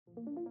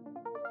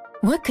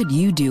What could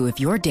you do if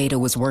your data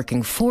was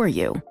working for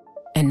you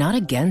and not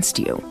against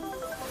you?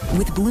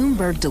 With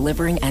Bloomberg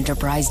delivering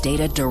enterprise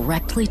data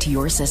directly to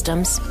your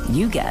systems,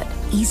 you get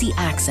easy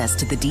access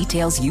to the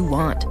details you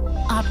want,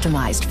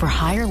 optimized for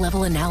higher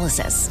level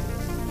analysis,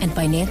 and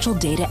financial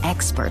data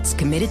experts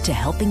committed to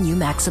helping you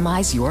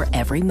maximize your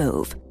every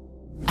move.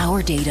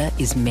 Our data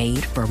is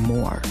made for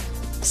more,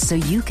 so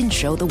you can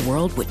show the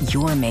world what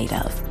you're made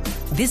of.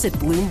 Visit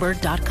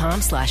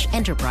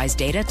Bloomberg.com/enterprise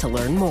data to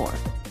learn more.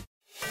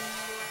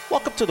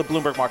 Welcome to the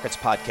Bloomberg Markets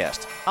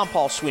Podcast. I'm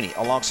Paul Sweeney,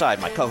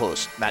 alongside my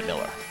co-host, Matt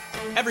Miller.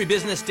 Every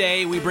business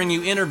day, we bring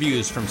you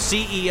interviews from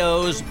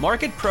CEOs,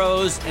 market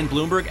pros, and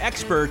Bloomberg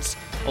experts,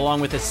 along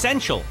with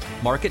essential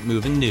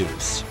market-moving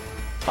news.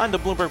 Find the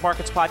Bloomberg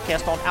Markets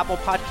Podcast on Apple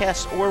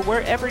Podcasts or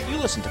wherever you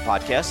listen to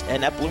podcasts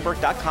and at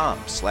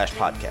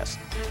Bloomberg.com/podcast.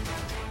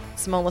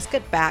 Simone, let's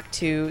get back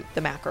to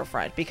the macro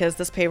front, because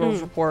this payroll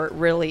report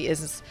really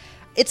is,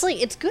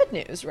 it's good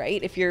news,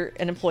 right? If you're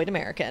an employed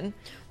American.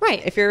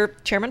 Right. If you're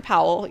Chairman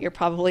Powell, you're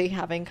probably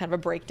having kind of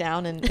a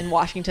breakdown in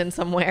Washington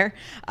somewhere.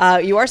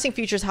 You are seeing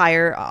futures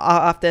higher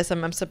off this.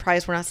 I'm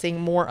surprised we're not seeing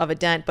more of a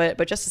dent,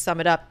 but just to sum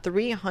it up,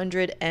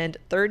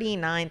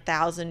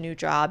 339,000 new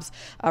jobs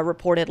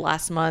reported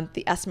last month.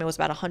 The estimate was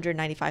about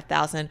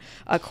 195,000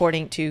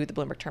 according to the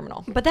Bloomberg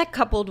terminal. But that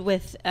coupled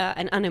with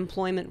an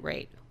unemployment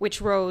rate,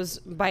 which rose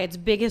by its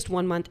biggest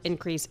one-month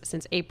increase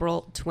since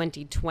April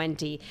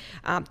 2020.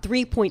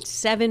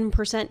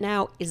 3.7%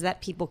 now. Is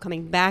that people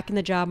coming back in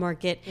the job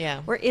market?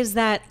 Yeah. Or is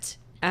that,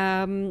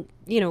 does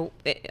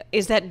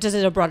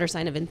it a broader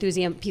sign of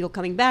enthusiasm, people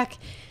coming back?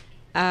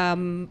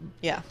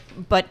 Yeah.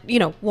 But,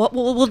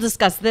 we'll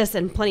discuss this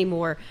and plenty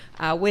more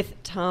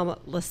with Tom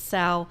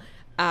LaSalle.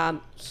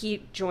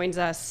 He joins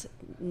us,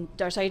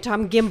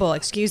 Tom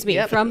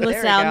Gimbel, from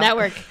LaSalle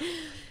Network.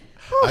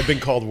 I've been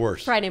called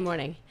worse. Friday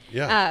morning.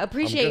 Yeah.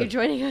 Appreciate you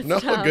joining us,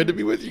 No, Tom. good to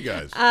be with you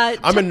guys.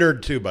 I'm a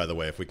nerd too, by the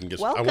way, if we can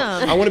just... Welcome.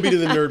 I want to be to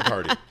the nerd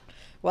party.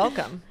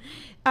 Welcome.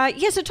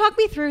 So talk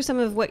me through some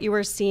of what you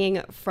were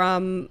seeing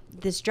from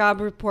this job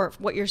report,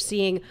 what you're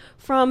seeing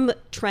from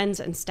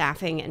trends in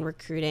staffing and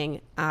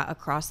recruiting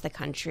across the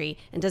country,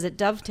 and does it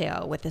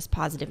dovetail with this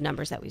positive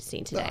numbers that we've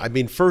seen today? I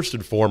mean, first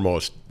and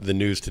foremost, the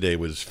news today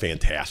was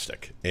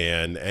fantastic,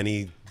 and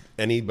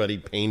anybody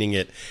painting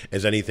it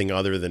as anything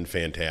other than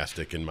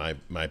fantastic, in my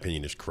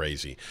opinion, is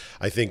crazy.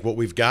 I think what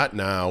we've got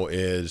now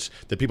is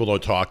that people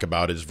don't talk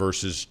about is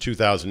versus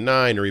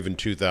 2009 or even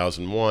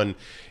 2001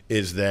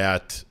 is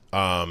that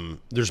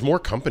there's more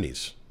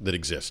companies that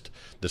exist.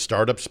 The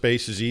startup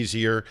space is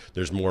easier.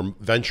 There's more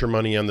venture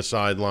money on the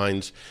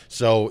sidelines.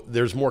 So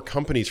there's more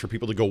companies for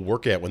people to go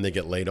work at when they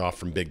get laid off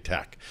from big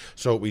tech.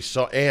 So we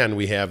saw, and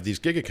we have these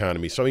gig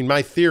economies. So I mean,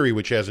 my theory,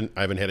 which I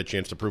haven't had a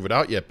chance to prove it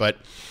out yet, but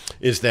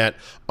is that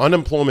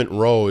unemployment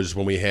rose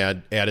when we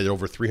had added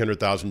over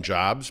 300,000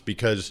 jobs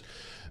because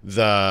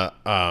the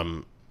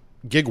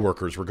gig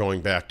workers were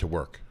going back to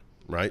work,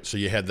 right? So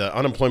you had the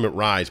unemployment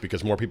rise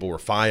because more people were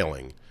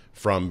filing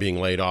from being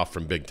laid off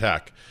from big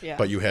tech,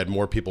 but you had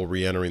more people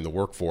re-entering the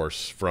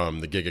workforce from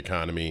the gig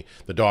economy.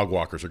 The dog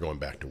walkers are going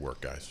back to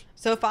work, guys.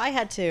 So if I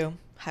had to,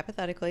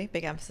 hypothetically,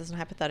 big emphasis on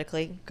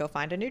hypothetically, go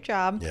find a new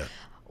job,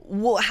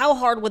 how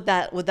hard would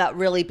that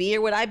really be?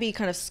 Or would I be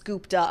kind of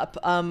scooped up,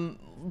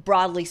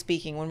 broadly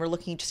speaking, when we're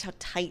looking at just how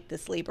tight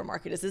this labor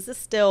market is? Is this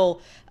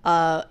still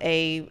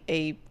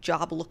a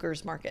job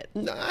lookers market?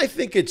 I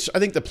think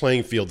the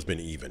playing field's been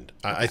evened.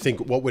 I think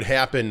what would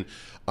happen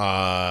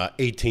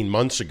 18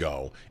 months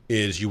ago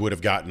is you would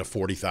have gotten a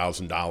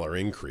 $40,000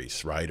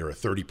 increase, right, or a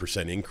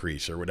 30%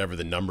 increase, or whatever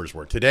the numbers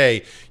were.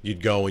 Today,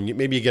 you'd go and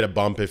maybe you get a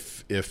bump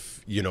if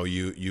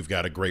you've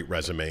got a great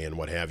resume and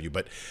what have you.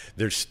 But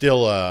there's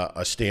still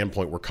a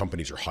standpoint where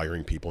companies are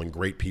hiring people and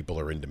great people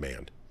are in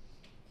demand.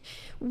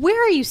 Where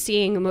are you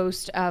seeing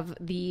most of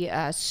the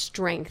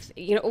strength?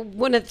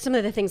 Some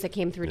of the things that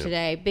came through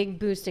today, big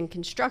boost in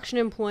construction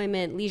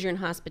employment, leisure and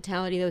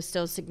hospitality, those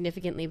still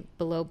significantly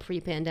below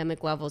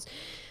pre-pandemic levels.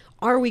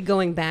 Are we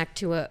going back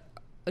to a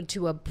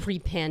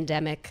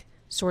pre-pandemic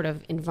sort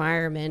of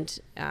environment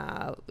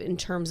in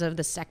terms of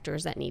the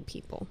sectors that need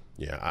people?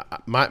 Yeah,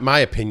 my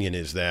opinion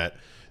is that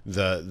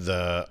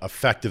the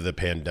effect of the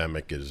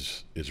pandemic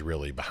is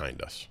really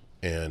behind us.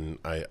 And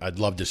I'd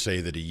love to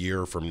say that a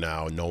year from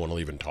now, no one will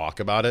even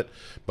talk about it.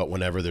 But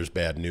whenever there's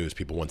bad news,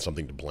 people want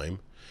something to blame.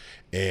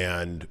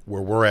 And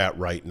where we're at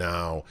right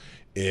now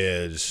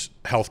is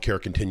healthcare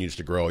continues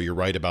to grow. You're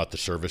right about the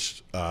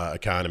service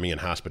economy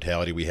and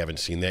hospitality. We haven't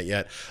seen that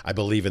yet. I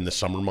believe in the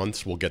summer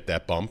months we'll get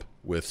that bump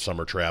with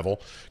summer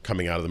travel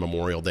coming out of the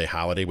Memorial Day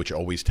holiday, which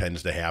always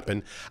tends to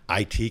happen.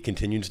 IT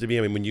continues to be.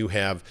 I mean, when you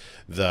have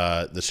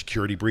the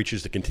security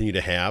breaches that continue to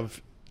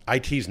have,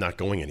 IT is not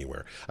going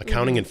anywhere.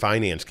 Accounting and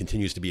finance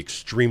continues to be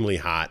extremely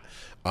hot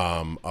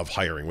of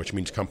hiring, which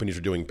means companies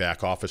are doing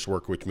back office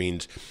work, which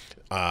means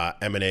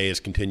M&A is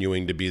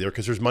continuing to be there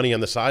because there's money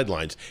on the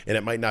sidelines. And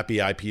it might not be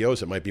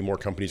IPOs. It might be more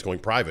companies going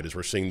private, as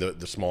we're seeing the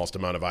smallest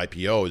amount of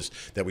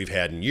IPOs that we've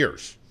had in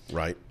years.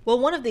 Right. Well,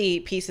 one of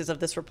the pieces of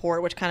this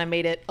report, which kind of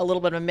made it a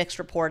little bit of a mixed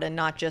report and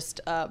not just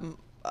kind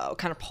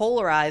of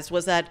polarized,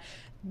 was that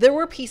there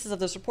were pieces of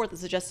this report that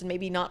suggested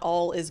maybe not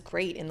all is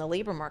great in the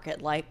labor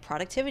market, like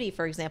productivity,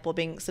 for example,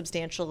 being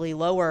substantially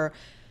lower.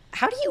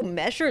 How do you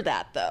measure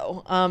that,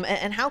 though?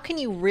 And how can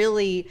you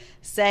really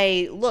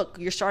say, look,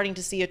 you're starting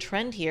to see a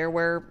trend here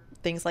where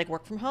things like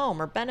work from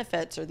home or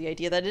benefits or the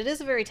idea that it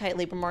is a very tight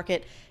labor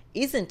market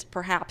isn't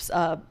perhaps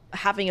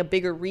having a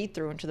bigger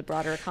read-through into the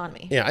broader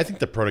economy? Yeah, I think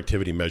the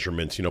productivity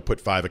measurements,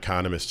 put 5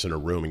 economists in a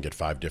room and get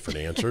 5 different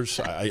answers.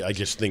 I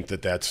just think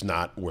that that's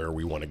not where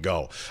we want to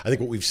go. I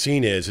think what we've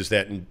seen is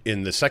that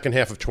in the second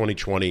half of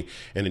 2020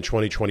 and in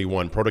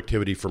 2021,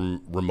 productivity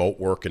from remote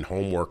work and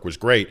home work was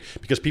great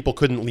because people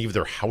couldn't leave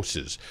their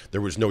houses. There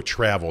was no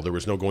travel. There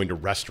was no going to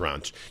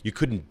restaurants. You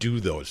couldn't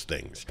do those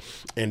things.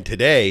 And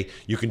today,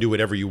 you can do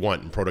whatever you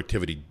want and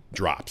productivity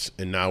drops.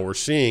 And now we're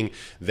seeing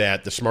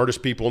that the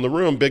smartest people in the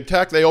room, big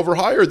tech, they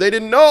overhired. They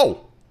didn't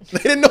know. They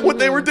didn't know what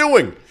they were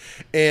doing.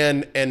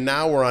 And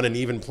now we're on an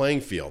even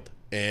playing field.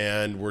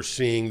 And we're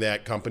seeing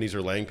that companies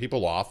are laying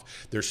people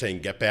off. They're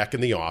saying, get back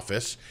in the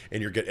office.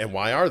 And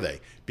why are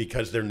they?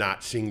 Because they're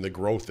not seeing the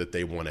growth that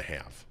they want to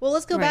have. Well,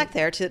 let's go back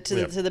there to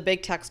the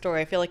big tech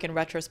story. I feel like in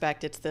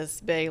retrospect, it's this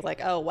big,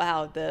 like, oh,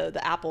 wow,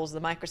 the Apples, the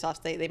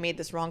Microsofts, they made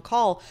this wrong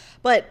call.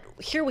 But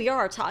here we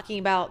are talking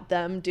about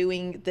them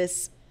doing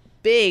this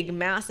big,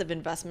 massive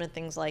investment in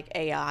things like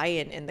AI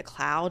and in the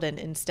cloud and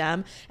in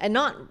STEM, and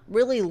not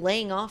really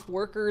laying off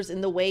workers in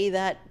the way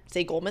that,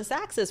 say, Goldman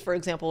Sachs is, for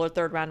example, or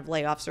third round of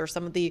layoffs, or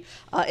some of the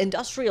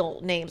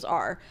industrial names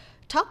are.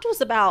 Talk to us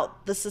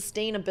about the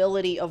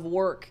sustainability of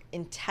work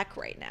in tech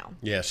right now.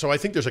 Yeah, so I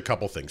think there's a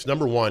couple things.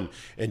 Number one,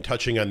 and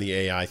touching on the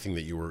AI thing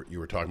that you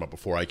were talking about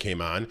before I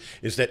came on,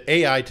 is that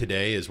AI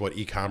today is what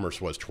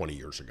e-commerce was 20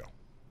 years ago.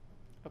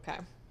 Okay.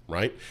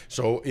 Right?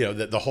 So,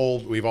 the whole,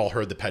 we've all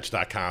heard the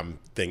Pets.com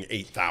thing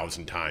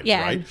 8,000 times,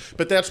 yeah. Right?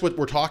 But that's what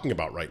we're talking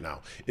about right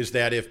now, is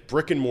that if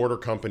brick and mortar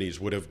companies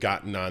would have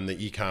gotten on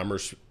the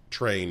e-commerce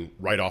train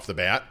right off the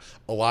bat,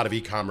 a lot of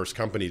e-commerce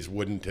companies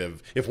wouldn't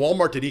have. If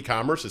Walmart did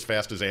e-commerce as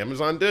fast as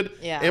Amazon did,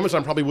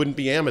 Amazon probably wouldn't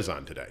be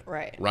Amazon today.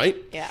 Right?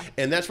 Yeah.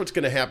 And that's what's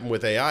going to happen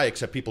with AI,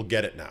 except people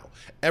get it now.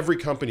 Every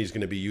company is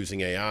going to be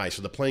using AI,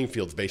 so the playing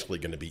field's basically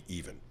going to be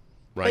even.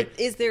 Right.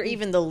 But is there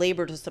even the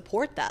labor to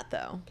support that,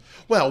 though?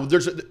 Well,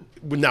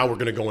 now we're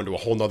going to go into a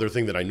whole other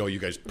thing that I know you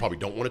guys probably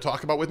don't want to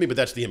talk about with me, but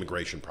that's the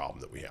immigration problem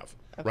that we have,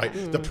 right?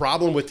 The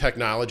problem with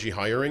technology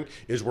hiring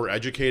is we're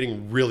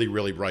educating really,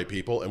 really bright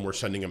people, and we're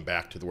sending them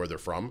back to where they're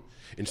from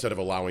instead of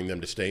allowing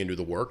them to stay and do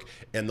the work.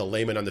 And the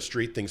layman on the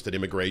street thinks that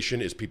immigration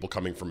is people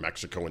coming from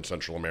Mexico and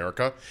Central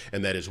America,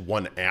 and that is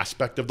one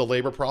aspect of the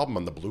labor problem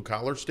on the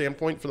blue-collar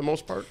standpoint for the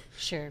most part.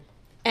 Sure.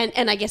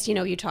 And I guess,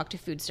 you talk to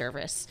food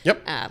service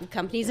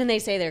companies, and they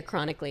say they're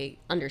chronically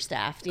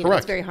understaffed. Correct.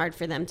 It's very hard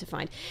for them to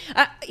find.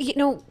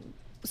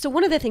 So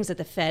one of the things that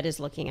the Fed is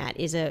looking at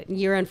is a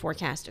year-end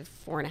forecast of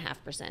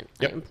 4.5%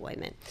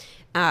 unemployment.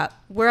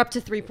 We're up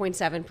to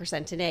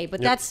 3.7% today, but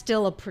that's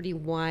still a pretty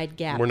wide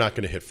gap. We're not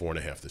going to hit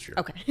 4.5 this year.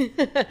 Okay.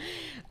 Wait,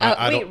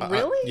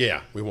 really?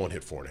 Yeah, we won't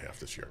hit 4.5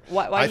 this year.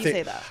 Why do you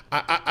say that?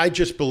 I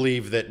just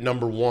believe that,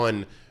 number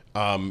one,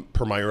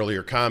 per my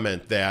earlier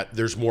comment, that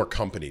there's more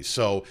companies.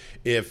 So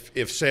if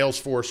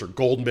Salesforce or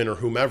Goldman or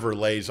whomever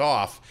lays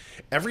off,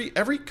 every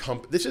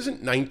company, this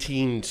isn't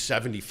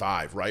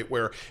 1975, right?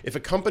 Where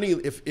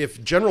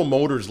if General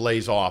Motors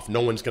lays off,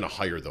 no one's going to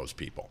hire those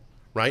people,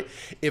 right?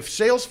 If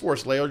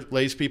Salesforce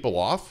lays people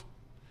off,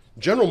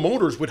 General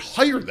Motors would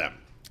hire them.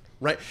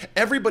 Right?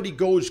 Everybody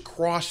goes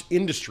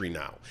cross-industry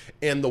now.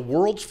 And the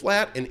world's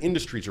flat and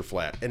industries are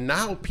flat. And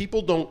now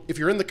people don't, if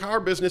you're in the car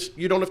business,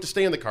 you don't have to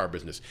stay in the car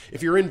business.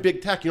 If you're in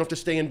big tech, you don't have to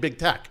stay in big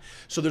tech.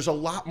 So there's a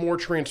lot more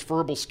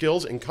transferable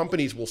skills, and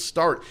companies will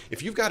start.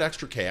 If you've got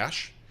extra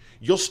cash,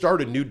 you'll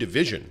start a new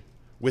division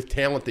with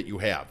talent that you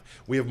have.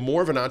 We have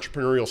more of an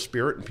entrepreneurial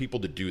spirit and people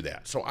to do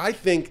that. So I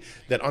think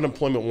that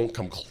unemployment won't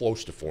come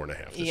close to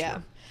 4.5 this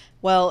year.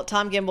 Well,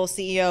 Tom Gimbel,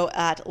 CEO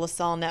at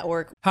LaSalle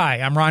Network.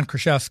 Hi, I'm Ron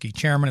Kraszewski,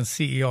 Chairman and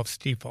CEO of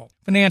Stifel.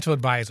 Financial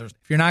advisors.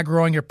 If you're not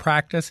growing your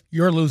practice,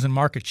 you're losing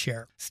market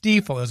share.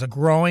 Stifel is a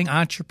growing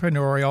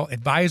entrepreneurial,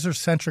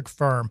 advisor-centric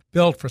firm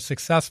built for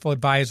successful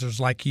advisors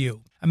like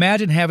you.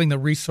 Imagine having the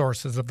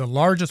resources of the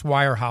largest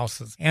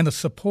wirehouses and the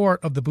support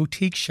of the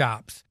boutique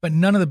shops, but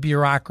none of the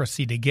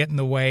bureaucracy to get in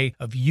the way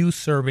of you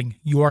serving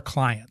your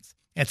clients.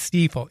 At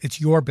Stifel,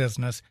 it's your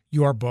business,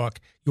 your book,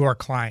 your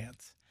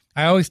clients.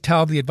 I always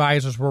tell the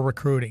advisors we're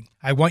recruiting,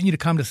 I want you to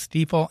come to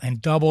Stifel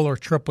and double or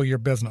triple your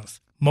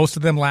business. Most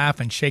of them laugh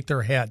and shake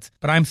their heads,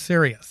 but I'm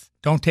serious.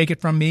 Don't take it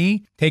from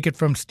me. Take it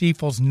from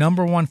Stifel's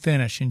 #1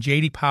 finish in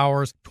J.D.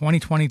 Power's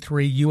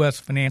 2023 U.S.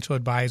 Financial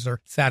Advisor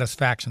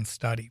Satisfaction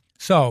Study.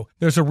 So,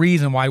 there's a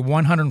reason why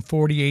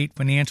 148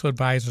 financial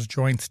advisors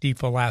joined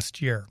Stifel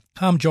last year.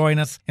 Come join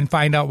us and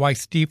find out why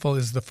Stifel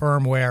is the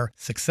firm where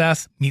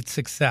success meets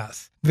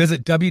success.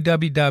 Visit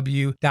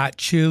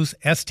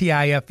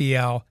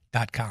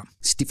www.choosestifel.com.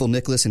 Stifel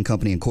Nicholas and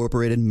Company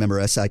Incorporated, member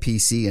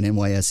SIPC and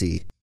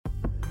NYSE.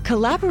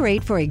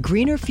 Collaborate for a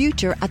greener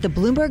future at the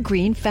Bloomberg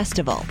Green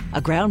Festival,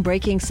 a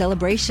groundbreaking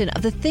celebration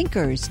of the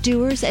thinkers,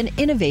 doers, and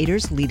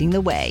innovators leading the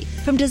way.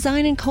 From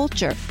design and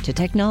culture to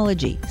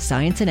technology,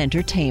 science, and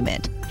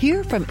entertainment.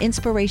 Hear from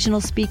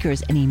inspirational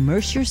speakers and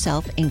immerse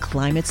yourself in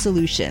climate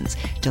solutions.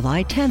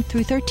 July 10th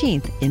through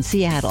 13th in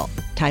Seattle.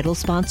 Title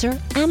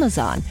sponsor,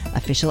 Amazon.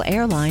 Official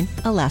airline,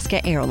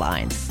 Alaska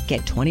Airlines.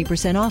 Get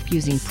 20% off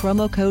using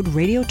promo code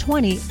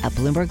radio20 at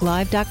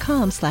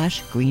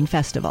BloombergLive.com/Green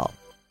Festival.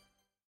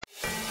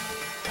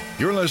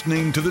 You're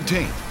listening to The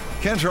Tape,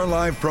 Kantar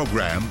Live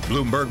program,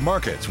 Bloomberg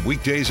Markets,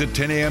 weekdays at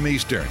 10 a.m.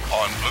 Eastern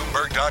on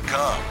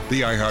Bloomberg.com,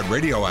 the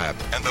iHeartRadio app,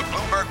 and the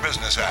Bloomberg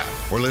Business app,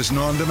 or listen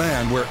on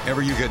demand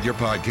wherever you get your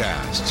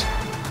podcasts.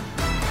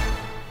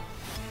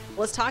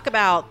 Let's talk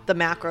about the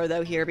macro,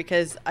 though, here,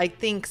 because I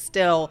think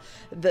still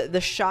the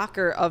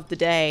shocker of the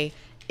day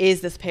is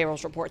this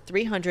payrolls report,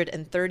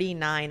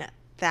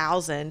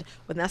 339,000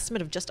 with an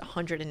estimate of just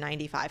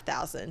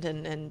 195,000.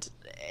 And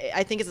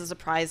I think it's a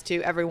surprise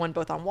to everyone,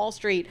 both on Wall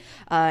Street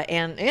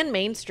and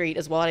Main Street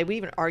as well. I would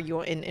even argue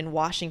in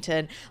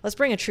Washington. Let's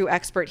bring a true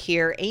expert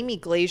here. Amy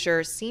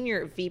Glazer,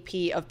 Senior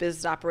VP of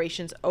Business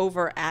Operations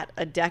over at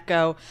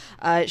Adecco.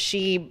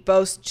 She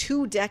boasts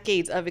 2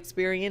 decades of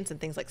experience in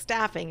things like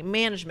staffing,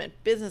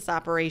 management, business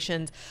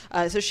operations.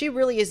 So she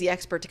really is the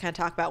expert to kind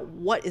of talk about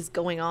what is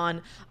going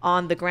on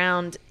the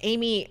ground.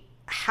 Amy,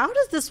 how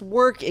does this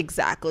work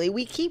exactly?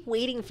 We keep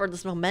waiting for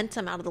this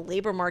momentum out of the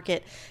labor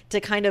market to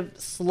kind of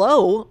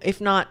slow,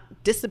 if not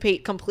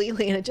dissipate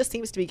completely, and it just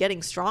seems to be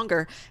getting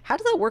stronger. How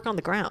does that work on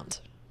the ground?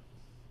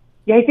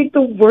 Yeah, I think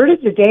the word of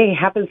the day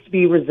happens to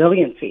be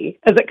resiliency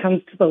as it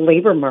comes to the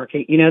labor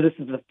market. You know, this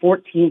is the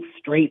 14th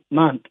straight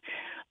month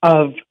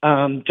of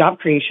job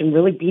creation,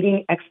 really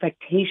beating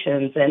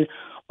expectations. And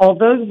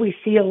although we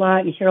see a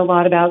lot and hear a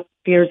lot about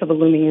fears of a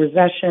looming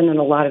recession and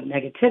a lot of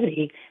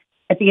negativity,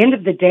 at the end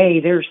of the day,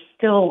 there's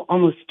still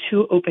almost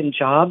 2 open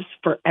jobs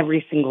for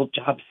every single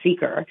job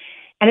seeker.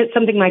 And it's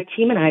something my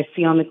team and I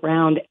see on the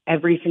ground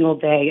every single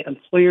day.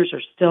 Employers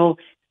are still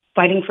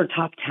fighting for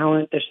top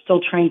talent. They're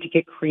still trying to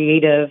get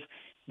creative.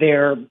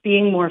 They're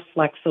being more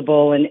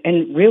flexible. And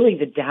really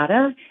the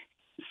data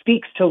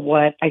speaks to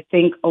what I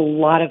think a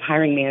lot of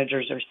hiring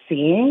managers are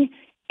seeing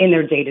in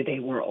their day-to-day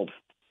world.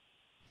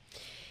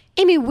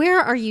 Amy, where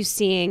are you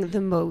seeing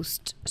the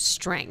most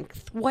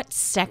strength? What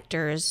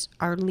sectors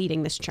are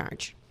leading this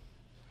charge?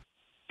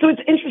 So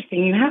it's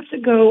interesting. You have to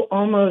go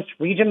almost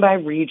region by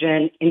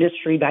region,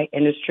 industry by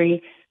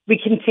industry. We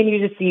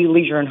continue to see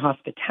leisure and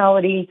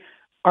hospitality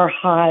are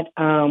hot.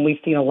 We've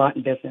seen a lot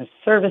in business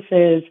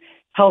services,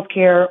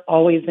 healthcare,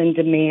 always in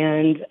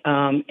demand.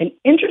 An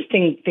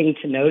interesting thing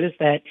to note is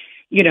that,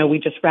 you know, we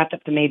just wrapped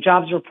up the May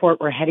jobs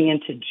report. We're heading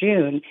into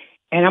June,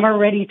 and I'm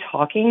already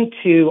talking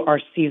to our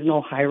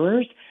seasonal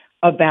hirers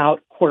about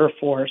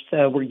Q4.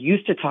 So we're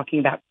used to talking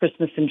about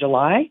Christmas in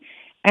July,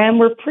 and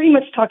we're pretty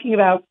much talking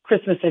about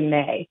Christmas in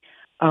May,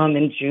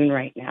 in June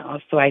right now.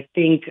 So I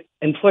think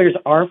employers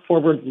are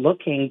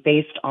forward-looking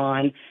based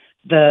on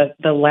the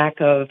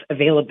lack of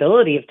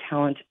availability of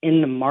talent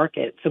in the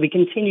market. So we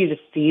continue to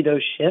see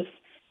those shifts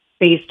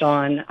based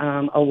on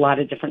a lot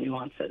of different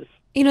nuances.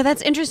 You know,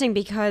 that's interesting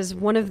because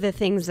one of the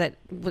things that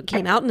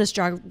came out in this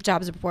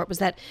jobs report was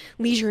that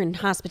leisure and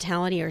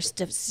hospitality are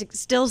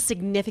still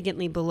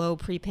significantly below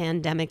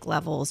pre-pandemic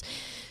levels.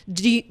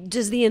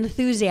 Does the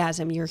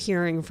enthusiasm you're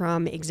hearing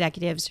from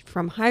executives,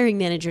 from hiring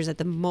managers at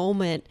the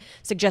moment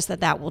suggest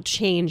that will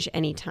change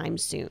anytime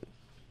soon?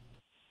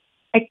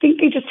 I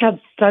think they just have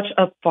such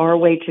a far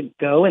way to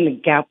go, and the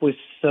gap was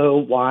so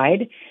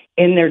wide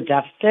in their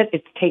deficit.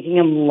 It's taking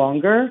them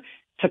longer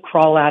to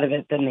crawl out of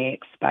it than they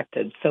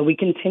expected. So we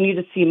continue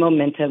to see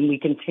momentum. We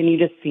continue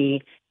to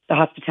see the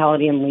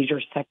hospitality and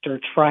leisure sector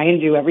try and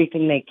do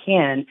everything they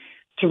can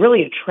to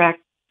really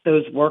attract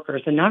those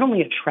workers, and not only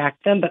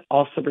attract them, but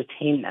also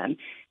retain them.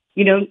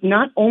 You know,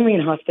 not only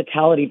in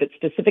hospitality, but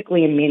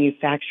specifically in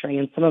manufacturing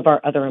and some of our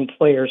other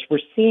employers, we're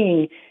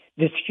seeing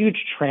this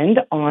huge trend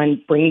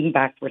on bringing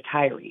back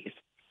retirees.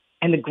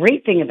 And the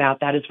great thing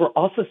about that is we're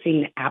also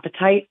seeing the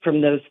appetite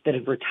from those that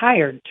have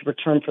retired to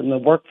return from the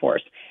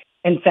workforce.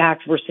 In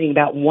fact, we're seeing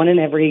about 1 in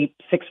every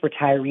 6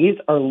 retirees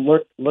are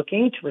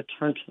looking to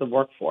return to the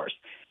workforce.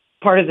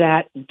 Part of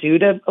that due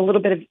to a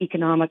little bit of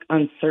economic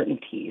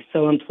uncertainty.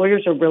 So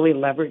employers are really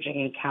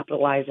leveraging and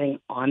capitalizing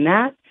on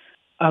that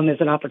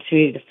as an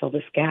opportunity to fill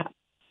this gap.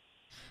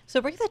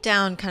 So break that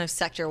down kind of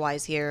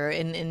sector-wise here.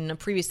 In a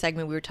previous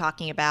segment, we were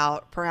talking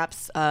about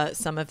perhaps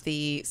some of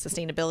the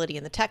sustainability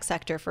in the tech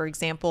sector, for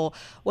example.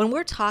 When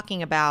we're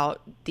talking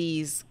about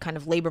these kind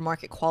of labor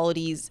market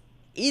qualities,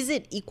 is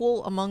it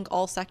equal among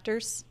all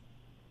sectors?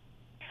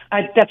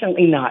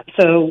 Definitely not.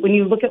 So when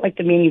you look at like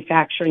the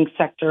manufacturing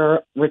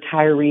sector,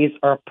 retirees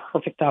are a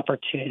perfect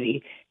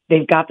opportunity.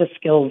 They've got the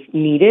skills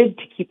needed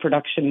to keep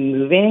production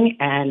moving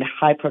and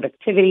high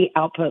productivity,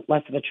 output,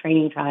 less of a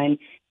training time.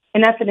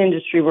 And that's an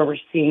industry where we're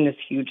seeing this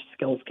huge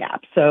skills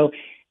gap. So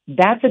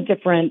that's a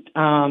different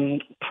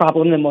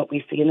problem than what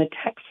we see in the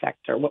tech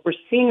sector. What we're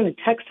seeing in the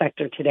tech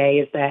sector today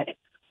is that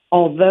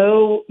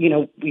although,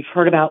 we've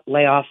heard about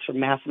layoffs from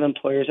massive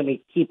employers and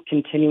we keep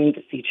continuing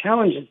to see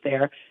challenges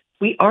there,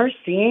 we are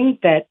seeing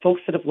that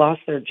folks that have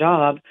lost their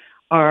job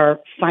are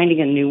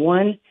finding a new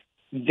one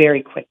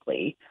very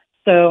quickly.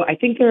 So I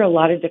think there are a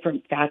lot of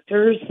different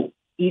factors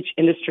each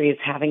industry is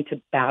having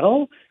to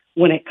battle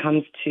when it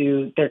comes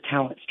to their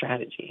talent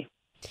strategy.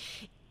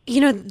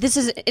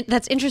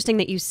 That's interesting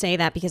that you say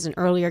that, because an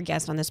earlier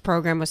guest on this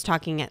program was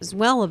talking as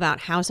well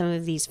about how some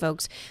of these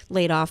folks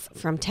laid off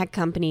from tech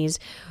companies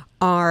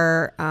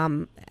are,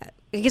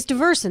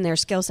 diverse in their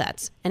skill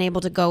sets and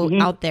able to go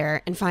out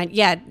there and find.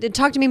 Yeah,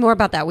 talk to me more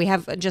about that. We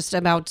have just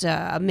about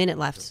a minute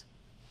left.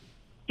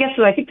 Yeah,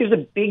 so I think there's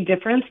a big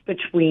difference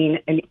between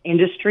an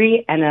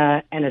industry and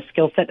a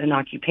skill set and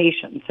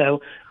occupation.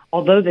 So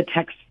although the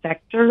tech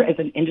sector as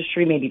an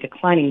industry may be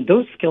declining,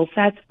 those skill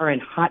sets are in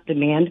hot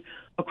demand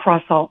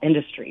across all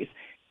industries.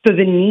 So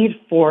the need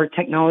for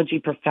technology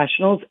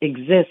professionals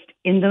exists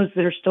in those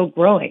that are still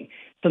growing.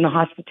 So in the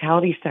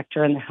hospitality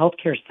sector and the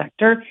healthcare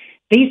sector,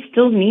 they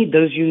still need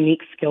those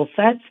unique skill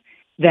sets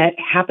that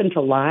happen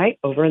to lie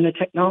over in the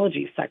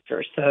technology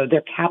sector. So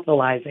they're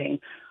capitalizing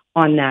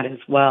on that as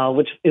well,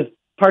 which is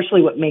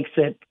partially what makes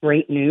it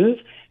great news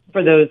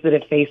for those that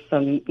have faced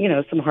some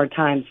hard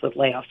times with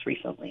layoffs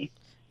recently.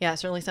 Yeah,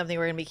 certainly something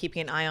we're going to be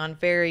keeping an eye on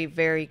very,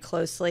 very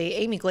closely.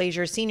 Amy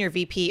Glazer, Senior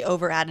VP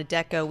over at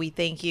Adecco, we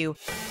thank you.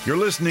 You're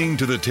listening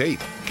to The Tape.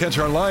 Catch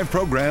our live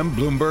program,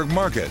 Bloomberg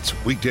Markets,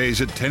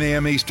 weekdays at 10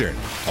 a.m. Eastern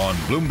on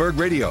Bloomberg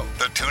Radio,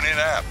 the TuneIn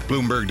app,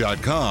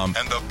 Bloomberg.com,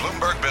 and the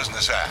Bloomberg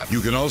Business app.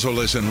 You can also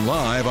listen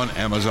live on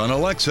Amazon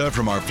Alexa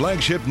from our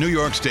flagship New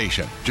York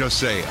station. Just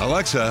say,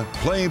 Alexa,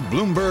 play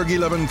Bloomberg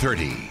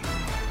 1130.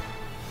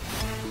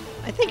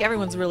 I think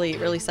everyone's really,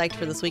 really psyched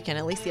for this weekend.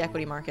 At least the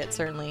equity market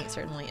certainly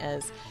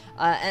is,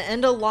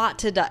 and a lot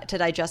to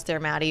digest there,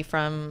 Maddie,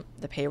 from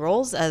the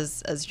payrolls,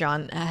 as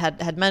John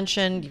had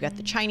mentioned. You've got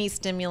the Chinese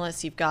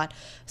stimulus. You've got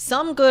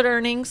some good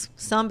earnings,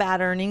 some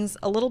bad earnings.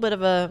 A little bit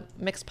of a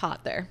mixed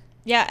pot there.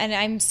 Yeah, and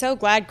I'm so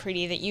glad,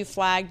 Creedy, that you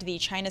flagged the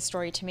China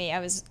story to me.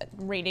 I was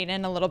reading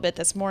in a little bit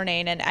this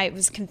morning, and I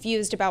was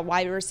confused about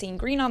why we were seeing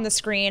green on the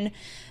screen.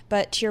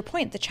 But to your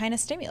point, the China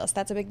stimulus,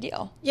 that's a big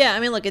deal. Yeah,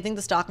 I mean, look, I think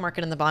the stock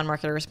market and the bond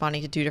market are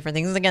responding to two different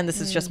things. And again, this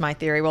is just my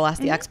theory. We'll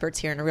ask the experts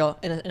here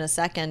in a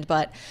second.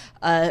 But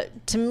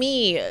to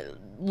me,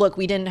 look,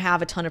 we didn't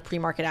have a ton of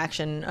pre-market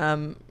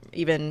action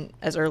even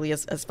as early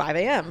as 5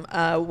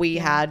 a.m. We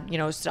had,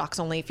 stocks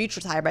only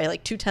futures higher by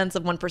like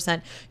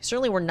 0.2%.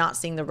 Certainly we're not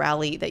seeing the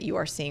rally that you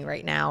are seeing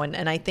right now.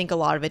 And I think a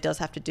lot of it does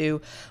have to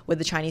do with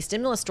the Chinese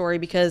stimulus story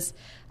because,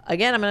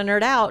 again, I'm going to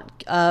nerd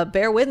out.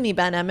 Bear with me,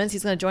 Ben Emmons.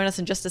 He's going to join us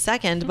in just a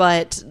second.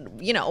 But,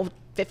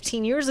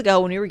 15 years ago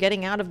when we were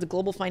getting out of the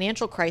global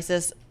financial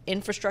crisis,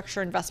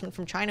 infrastructure investment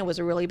from China was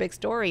a really big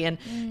story. And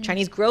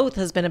Chinese growth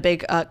has been a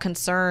big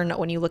concern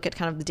when you look at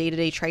kind of the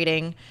day-to-day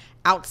trading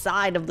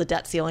outside of the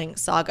debt ceiling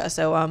saga.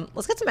 So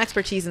let's get some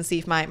expertise and see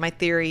if my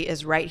theory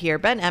is right here.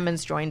 Ben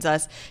Emmons joins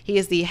us. He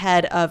is the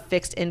head of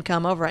fixed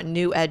income over at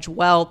New Edge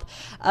Wealth.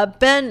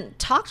 Ben,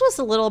 talk to us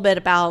a little bit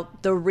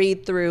about the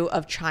read-through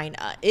of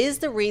China. Is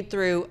the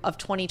read-through of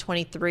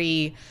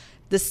 2023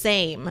 the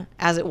same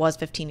as it was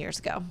 15 years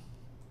ago?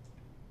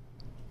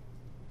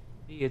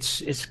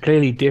 It's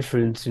clearly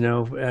different,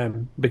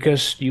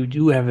 because you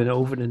do have an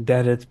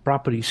over-indebted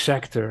property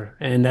sector,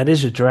 and that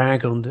is a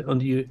drag on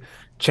the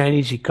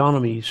Chinese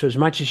economy. So as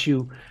much as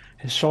you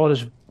saw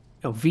this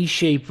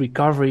V-shaped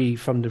recovery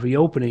from the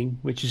reopening,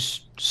 which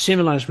is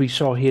similar as we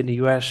saw here in the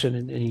US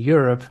and in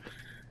Europe,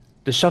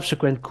 the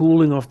subsequent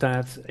cooling of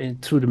that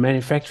through the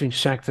manufacturing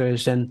sector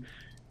is then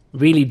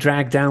really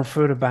dragged down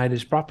further by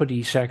this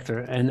property sector.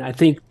 And I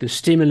think the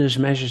stimulus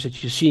measures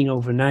that you're seeing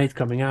overnight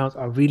coming out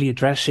are really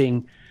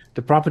addressing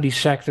the property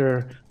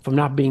sector from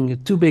not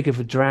being too big of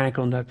a drag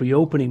on that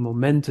reopening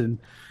momentum.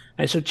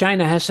 And so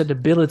China has that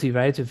ability,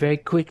 right, to very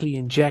quickly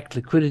inject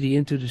liquidity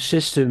into the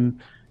system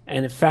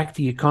and affect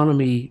the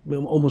economy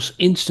almost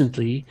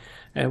instantly.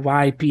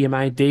 Why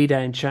PMI data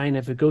in China,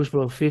 if it goes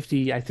below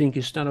 50, I think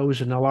is not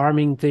always an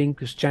alarming thing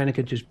because China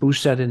can just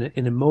boost that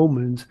in a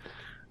moment.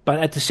 But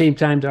at the same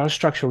time, there are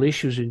structural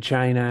issues in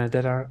China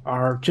that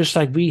are just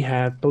like we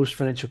had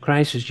post-financial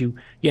crisis. You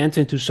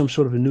enter into some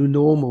sort of a new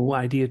normal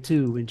idea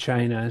too in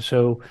China.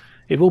 So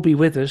it will be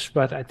with us.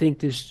 But I think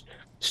this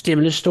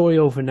stimulus story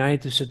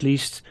overnight is at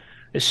least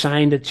a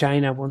sign that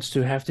China wants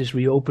to have this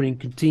reopening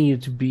continue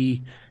to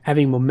be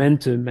having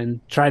momentum and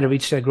try to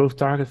reach their growth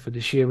target for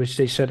this year, which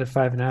they set at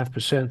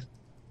 5.5%.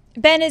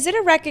 Ben, is it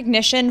a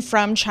recognition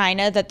from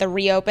China that the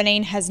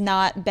reopening has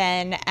not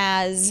been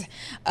as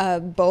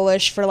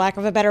bullish, for lack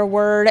of a better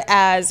word,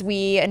 as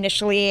we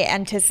initially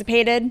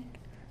anticipated?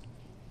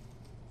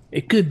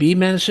 It could be,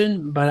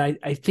 Madison, but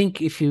I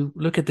think if you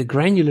look at the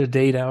granular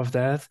data of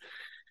that,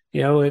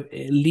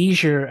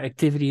 leisure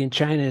activity in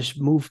China has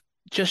moved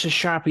just as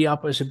sharply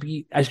up as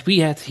we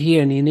had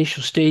here in the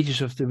initial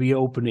stages of the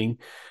reopening.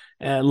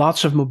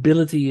 Lots of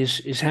mobility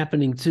is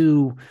happening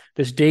too.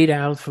 There's data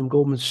out from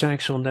Goldman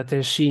Sachs on that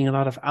they're seeing a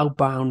lot of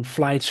outbound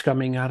flights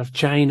coming out of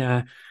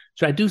China.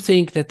 So I do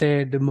think that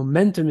the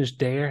momentum is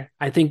there.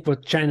 I think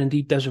what China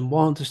indeed doesn't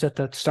want is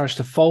that starts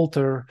to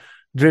falter,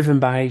 driven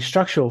by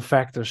structural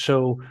factors.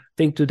 So I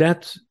think to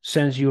that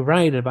sense, you're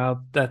right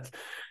about that.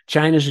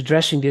 China's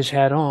addressing this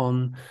head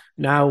on.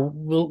 Now,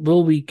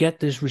 will we get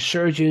this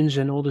resurgence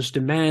and all this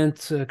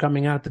demand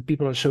coming out that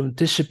people are so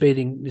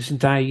anticipating this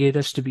entire year?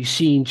 That's to be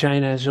seen.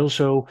 China is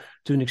also,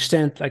 to an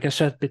extent, like I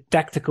said, a bit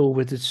tactical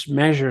with its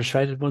measures,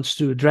 right? It wants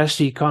to address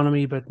the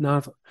economy, but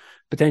not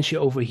potentially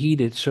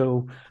overheat it.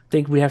 So I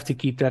think we have to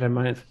keep that in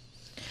mind.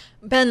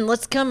 Ben,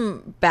 let's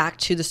come back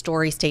to the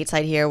story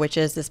stateside here, which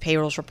is this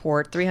payrolls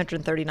report,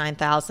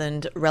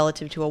 339,000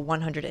 relative to a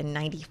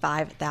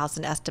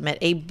 195,000 estimate,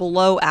 a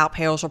blowout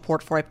payrolls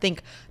report for, I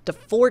think, the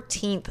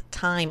 14th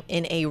time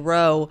in a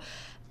row.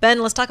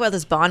 Ben, let's talk about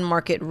this bond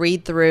market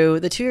read through.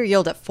 The 2-year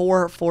yield at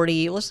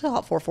 440, let's call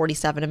it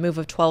 447, a move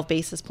of 12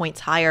 basis points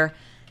higher.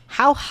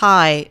 How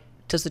high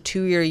does the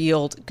 2-year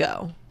yield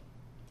go?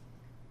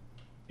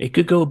 It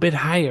could go a bit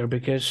higher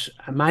because,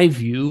 in my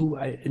view,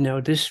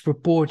 this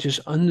report just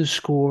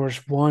underscores,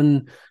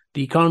 one,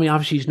 the economy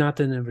obviously is not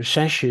in a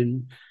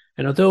recession.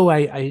 And although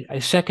I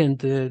second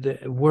the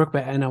work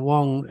by Anna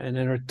Wong and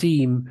her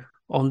team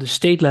on the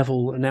state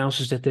level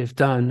analysis that they've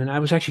done, and I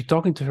was actually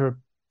talking to her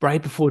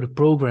right before the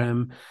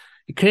program,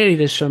 clearly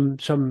there's some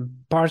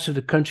parts of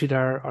the country that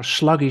are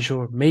sluggish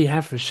or may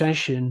have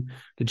recession.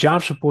 The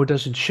jobs report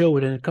doesn't show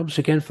it, and it comes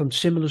again from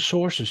similar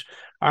sources.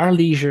 Our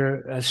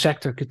leisure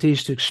sector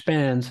continues to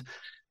expand.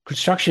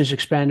 Construction is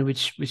expanding,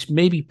 which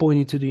may be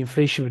pointing to the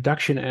Inflation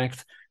Reduction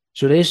Act.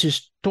 So there's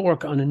this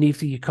torque underneath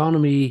the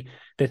economy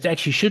that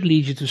actually should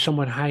lead you to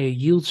somewhat higher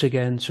yields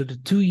again. So the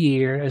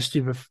 2-year, as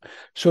the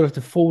sort of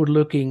the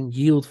forward-looking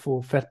yield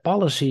for Fed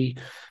policy,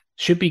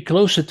 should be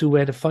closer to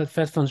where the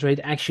Fed funds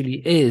rate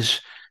actually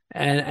is.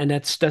 And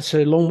that's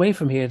a long way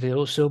from here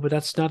still, but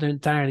that's not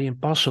entirely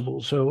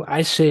impossible. So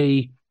I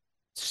say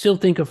still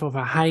think of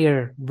a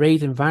higher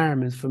rate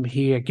environment from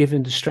here,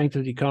 given the strength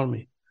of the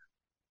economy.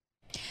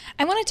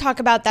 I want to talk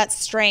about that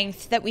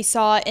strength that we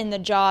saw in the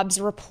jobs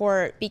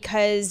report,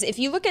 because if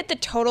you look at the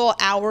total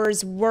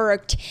hours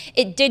worked,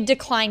 it did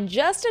decline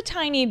just a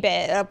tiny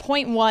bit, a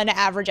 0.1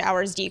 average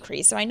hours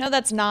decrease. So I know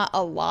that's not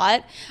a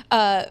lot,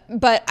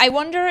 but I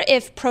wonder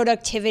if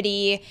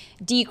productivity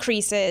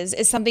decreases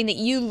is something that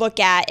you look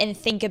at and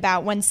think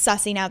about when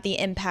sussing out the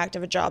impact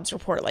of a jobs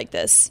report like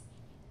this.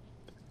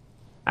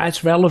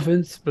 It's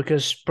relevant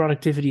because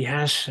productivity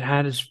has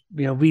had its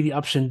really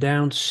ups and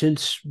downs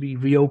since we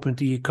reopened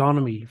the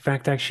economy. In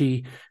fact,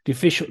 actually, the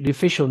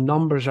official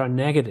numbers are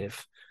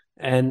negative,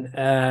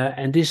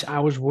 and this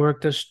hours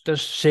work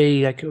does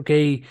say, like,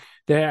 okay,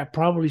 there are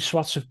probably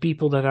swaths of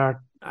people that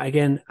are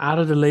again out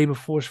of the labor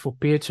force for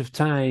periods of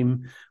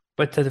time,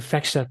 but that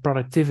affects that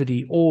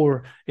productivity,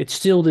 or it's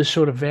still this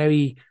sort of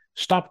very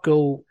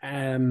stop-go,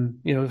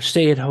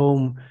 stay at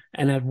home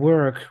and at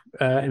work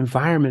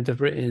environment that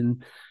we're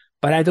in.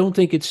 But I don't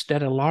think it's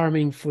that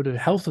alarming for the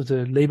health of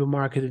the labor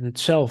market in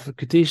itself. It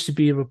continues to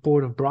be a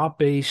report of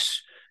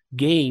broad-based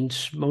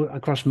gains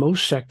across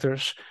most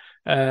sectors.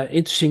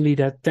 Interestingly,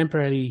 that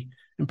temporary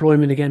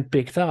employment again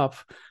picked up.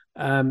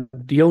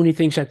 The only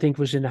things I think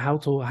was in the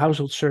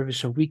household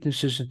service and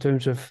weaknesses in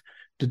terms of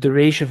the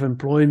duration of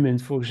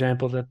employment, for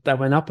example, that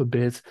went up a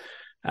bit.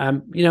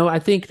 I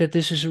think that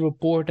this is a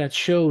report that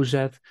shows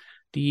that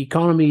the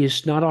economy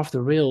is not off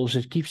the rails.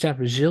 It keeps that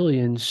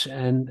resilience.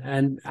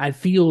 And I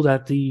feel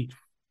that the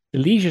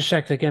leisure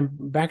sector, again,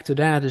 back to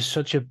that, is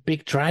such a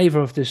big driver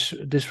of this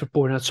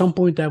report. And at some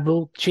point that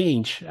will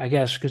change, I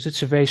guess, because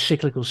it's a very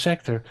cyclical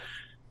sector.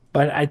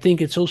 But I think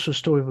it's also a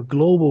story of a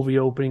global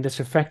reopening that's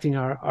affecting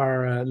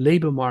our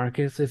labor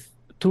market. If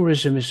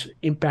tourism is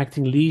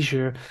impacting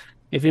leisure,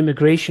 if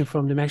immigration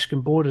from the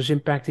Mexican border is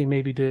impacting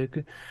maybe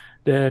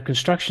the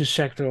construction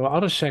sector or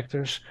other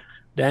sectors,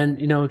 then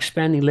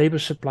expanding labor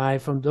supply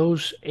from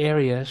those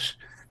areas,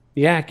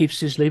 keeps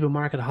this labor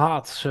market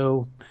hot.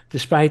 So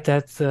despite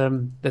that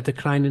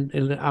decline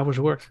in hours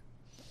worked.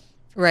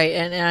 Right,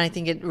 and I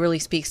think it really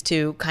speaks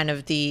to kind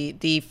of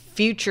the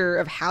future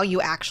of how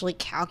you actually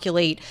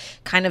calculate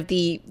kind of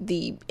the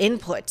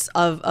inputs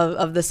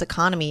of this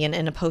economy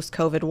in a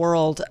post-COVID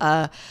world.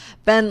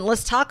 Ben,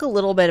 let's talk a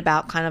little bit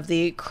about kind of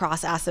the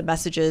cross-asset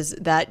messages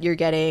that you're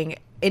getting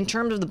in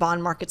terms of the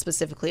bond market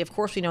specifically. Of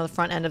course, we know the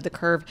front end of the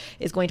curve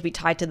is going to be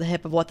tied to the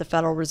hip of what the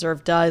Federal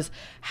Reserve does.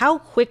 How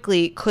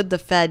quickly could the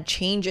Fed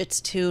change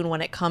its tune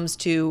when it comes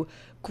to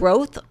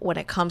growth, when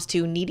it comes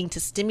to needing to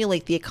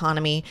stimulate the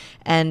economy,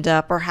 and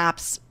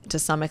perhaps to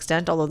some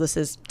extent, although this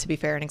is, to be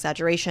fair, an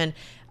exaggeration,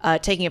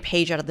 taking a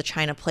page out of the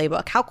China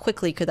playbook? How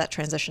quickly could that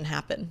transition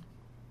happen?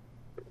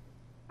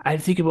 I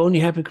think it will only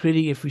happen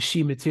quickly if we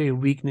see material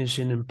weakness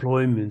in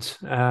employment,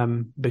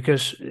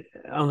 because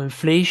on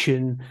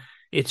inflation,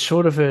 it's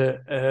sort of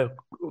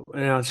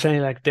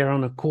saying like they're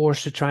on a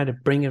course to try to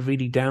bring it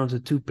really down to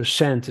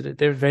 2%.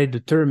 They're very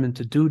determined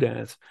to do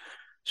that.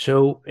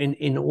 So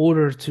in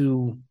order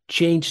to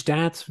change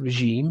that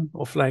regime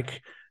of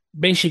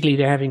basically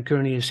they're having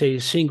currently, say,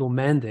 a single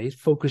mandate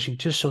focusing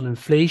just on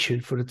inflation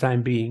for the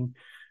time being,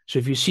 So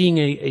if you're seeing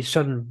a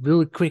sudden,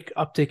 really quick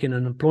uptick in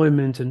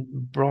unemployment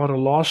and broader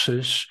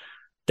losses,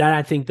 that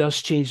I think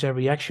does change their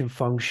reaction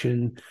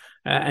function.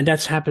 And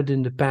that's happened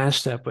in the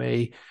past that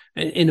way,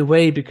 in a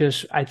way,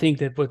 because I think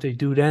that what they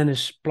do then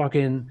is plug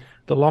in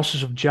the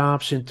losses of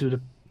jobs into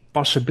the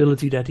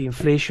possibility that the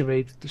inflation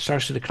rate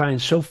starts to decline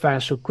so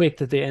fast, so quick,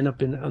 that they end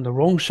up on the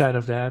wrong side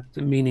of that,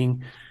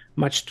 meaning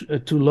much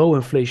too low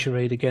inflation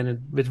rate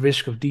again, with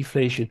risk of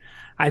deflation.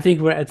 I think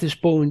we're at this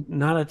point,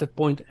 not at that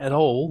point at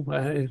all,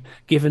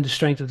 given the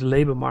strength of the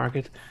labor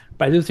market.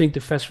 But I do think the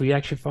Fed's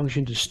reaction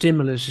function to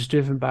stimulus is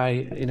driven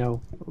by,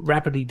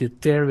 rapidly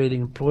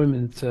deteriorating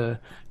employment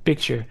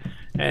picture.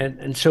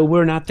 And so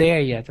we're not there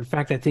yet. In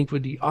fact, I think we're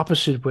the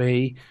opposite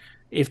way.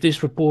 If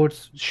this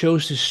report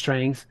shows this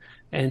strength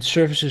and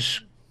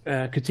services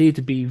continue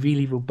to be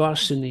really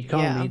robust in the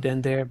economy,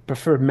 then their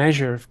preferred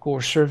measure, of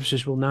course,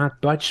 services will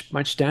not budge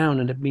much down,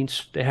 and that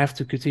means they have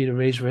to continue to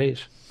raise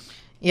rates.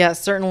 Yeah,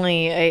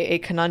 certainly a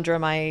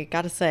conundrum. I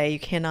got to say, you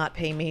cannot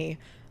pay me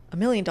 $1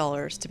 million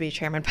to be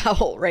Chairman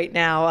Powell right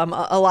now.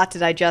 A lot to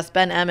digest.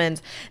 Ben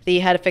Emmons, the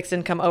head of fixed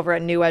income over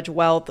at New Edge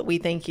Wealth. We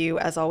thank you,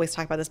 as always,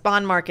 talk about this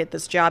bond market,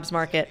 this jobs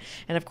market,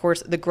 and of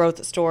course, the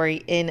growth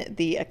story in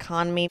the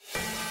economy.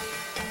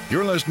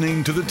 You're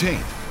listening to The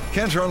Tape,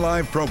 Cantor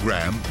Live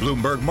program,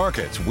 Bloomberg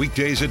Markets,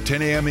 weekdays at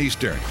 10 a.m.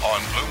 Eastern on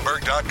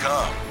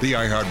Bloomberg.com, the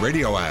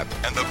iHeartRadio app,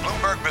 and the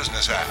Bloomberg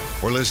Business app,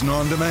 or listen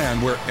on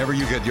demand wherever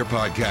you get your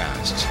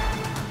podcasts.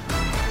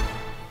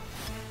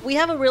 We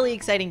have a really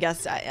exciting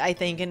guest, I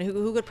think, and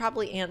who could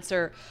probably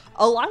answer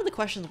a lot of the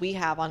questions we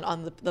have on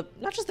the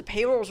not just the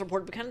payrolls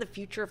report, but kind of the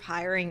future of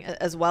hiring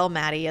as well,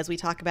 Maddie, as we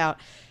talk about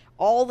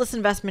all this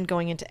investment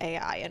going into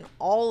AI and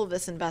all of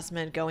this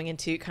investment going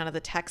into kind of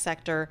the tech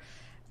sector.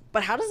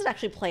 But how does it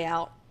actually play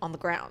out on the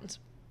ground?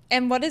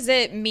 And what does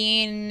it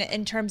mean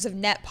in terms of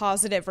net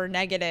positive or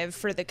negative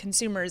for the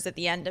consumers at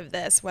the end of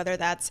this, whether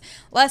that's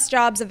less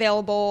jobs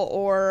available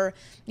or,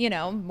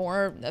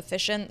 more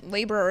efficient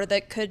labor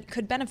that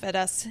could benefit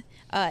us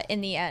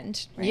in the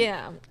end? Right?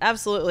 Yeah,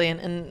 absolutely.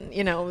 And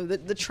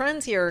the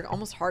trends here are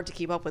almost hard to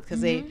keep up with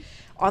because they,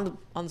 on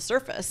the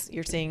surface,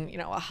 you're seeing,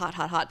 a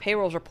hot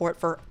payrolls report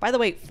for, by the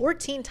way,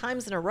 14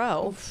 times in a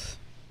row. Oof.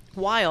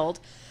 Wild.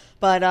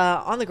 But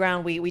on the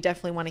ground, we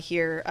definitely want to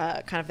hear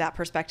kind of that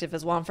perspective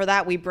as well. And for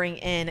that, we bring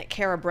in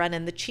Kara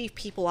Brennan, the Chief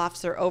People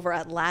Officer over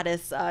at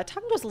Lattice,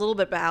 talking to us a little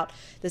bit about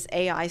this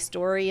AI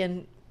story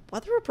and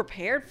whether we're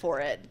prepared for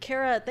it.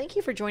 Kara, thank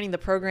you for joining the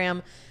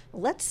program.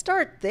 Let's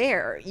start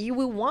there. We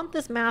want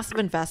this massive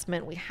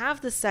investment. We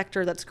have this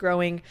sector that's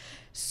growing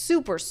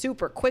super,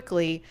 super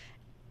quickly.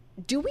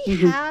 Do we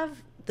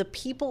have the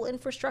people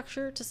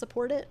infrastructure to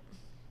support it?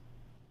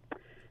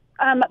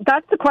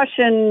 That's the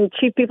question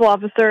chief people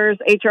officers,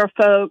 HR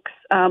folks,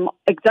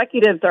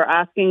 executives are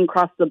asking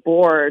across the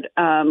board.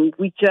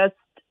 We just,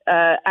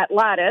 at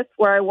Lattice,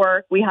 where I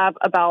work, we have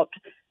about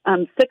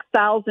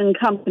 6,000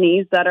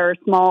 companies that are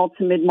small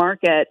to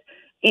mid-market.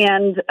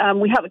 And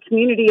we have a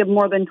community of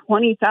more than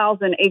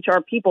 20,000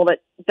 HR people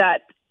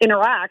that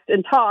interact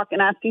and talk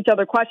and ask each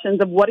other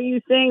questions of what are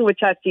you seeing with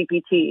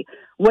ChatGPT?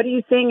 What are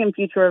you seeing in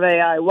future of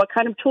AI? What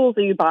kind of tools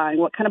are you buying?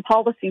 What kind of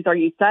policies are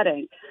you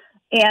setting?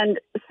 And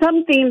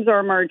some themes are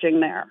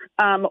emerging there.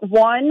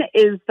 One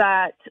is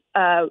that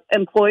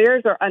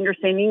employers are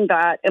understanding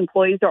that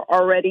employees are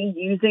already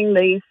using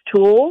these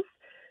tools,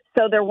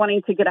 so they're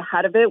wanting to get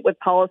ahead of it with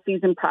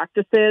policies and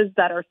practices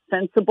that are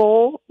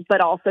sensible,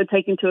 but also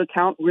take into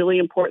account really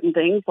important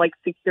things like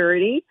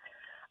security.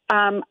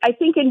 I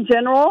think in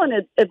general, and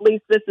at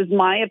least this is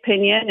my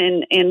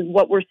opinion and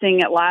what we're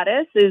seeing at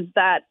Lattice, is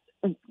that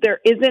there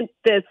isn't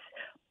this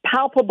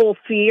palpable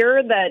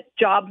fear that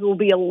jobs will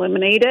be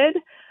eliminated.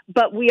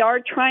 But we are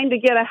trying to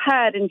get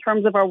ahead in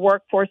terms of our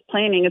workforce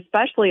planning,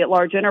 especially at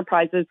large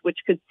enterprises, which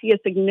could see a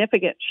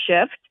significant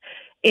shift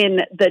in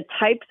the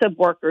types of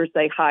workers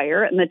they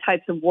hire and the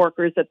types of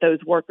workers that those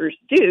workers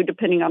do,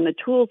 depending on the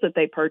tools that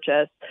they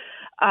purchase.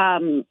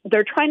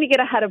 They're trying to get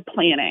ahead of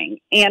planning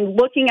and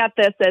looking at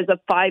this as a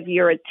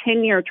 5-year, a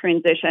 10-year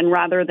transition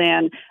rather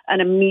than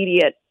an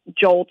immediate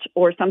jolt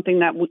or something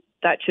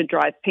that should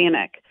drive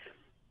panic.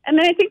 And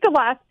then I think the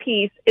last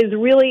piece is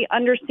really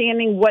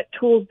understanding what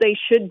tools they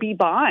should be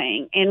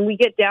buying. And we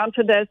get down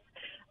to this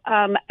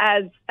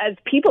as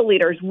people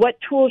leaders. What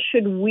tools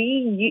should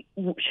we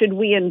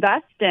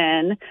invest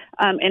in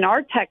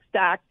our tech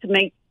stack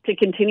to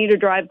continue to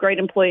drive great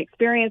employee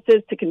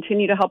experiences, to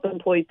continue to help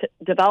employees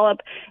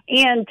develop,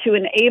 and to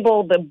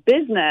enable the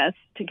business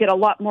to get a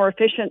lot more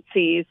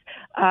efficiencies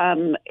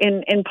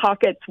in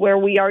pockets where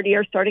we already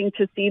are starting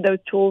to see those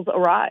tools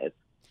arise.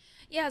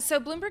 Yeah, so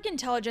Bloomberg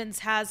Intelligence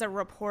has a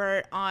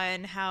report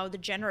on how the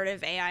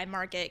generative AI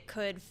market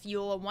could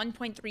fuel a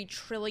 $1.3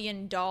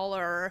 trillion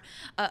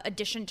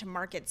addition to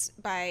markets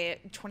by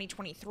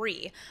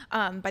 2023,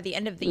 by the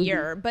end of the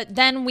year. But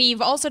then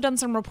we've also done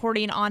some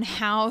reporting on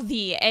how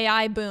the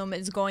AI boom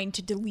is going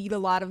to delete a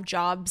lot of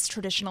jobs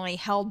traditionally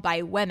held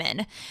by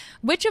women.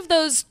 Which of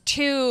those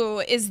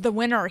two is the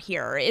winner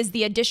here? Is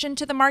the addition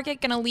to the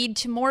market going to lead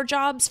to more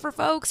jobs for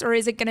folks, or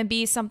is it going to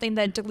be something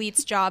that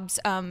deletes jobs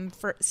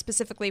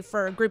specifically for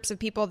for groups of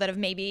people that have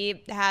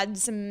maybe had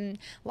some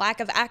lack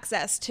of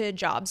access to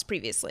jobs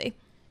previously?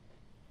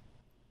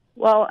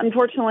 Well,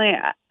 unfortunately,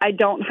 I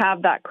don't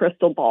have that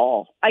crystal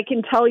ball. I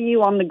can tell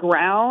you on the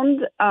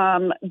ground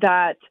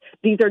that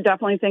these are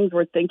definitely things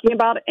we're thinking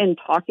about and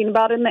talking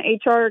about in the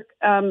HR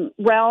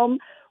realm.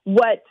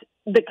 What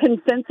the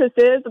consensus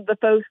is of the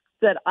folks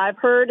that I've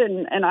heard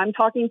and I'm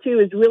talking to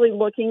is really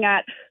looking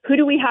at who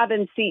do we have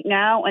in seat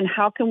now and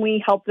how can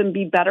we help them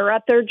be better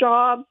at their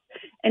jobs,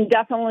 and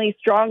definitely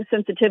strong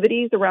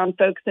sensitivities around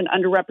folks in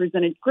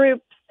underrepresented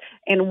groups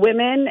and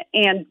women.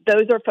 And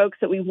those are folks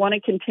that we want to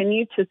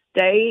continue to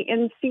stay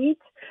in seat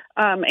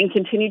and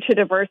continue to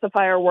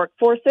diversify our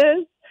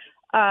workforces.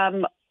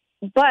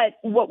 But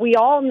what we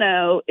all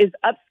know is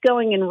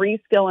upskilling and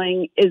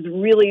reskilling is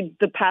really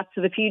the path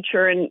to the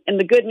future. And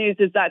the good news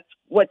is that's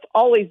what's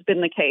always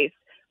been the case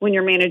when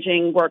you're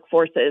managing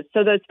workforces.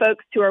 So those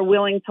folks who are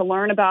willing to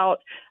learn about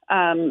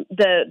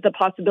the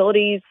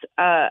possibilities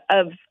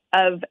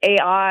of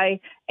AI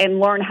and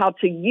learn how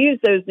to use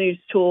those new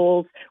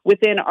tools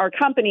within our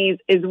companies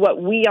is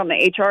what we on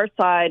the HR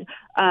side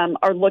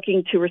are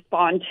looking to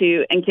respond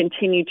to and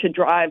continue to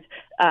drive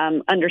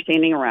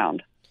understanding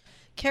around.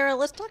 Kara,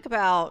 let's talk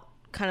about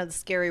kind of the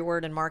scary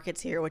word in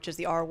markets here, which is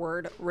the R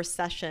word,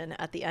 recession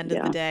at the end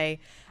of the day.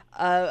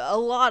 A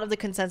lot of the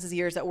consensus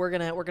here is that we're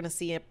gonna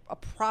see a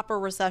proper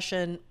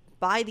recession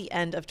by the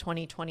end of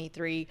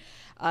 2023,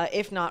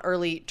 if not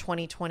early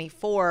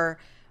 2024.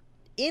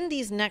 In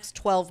these next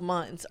 12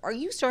 months, are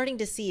you starting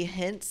to see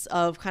hints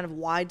of kind of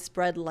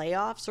widespread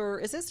layoffs, or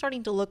is it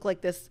starting to look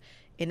like this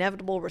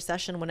inevitable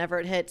recession, whenever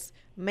it hits,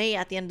 may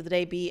at the end of the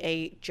day be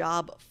a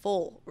job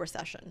full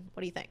recession?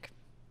 What do you think?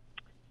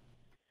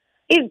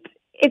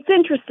 It's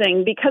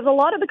interesting because a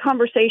lot of the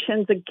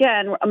conversations,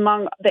 again,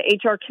 among the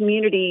HR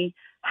community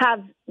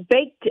have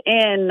baked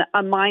in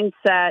a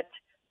mindset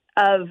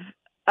of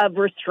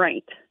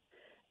restraint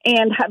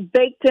and have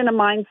baked in a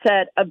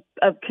mindset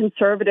of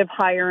conservative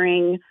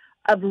hiring,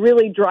 of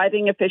really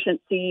driving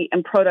efficiency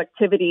and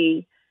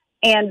productivity.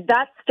 And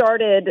that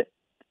started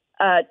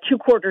 2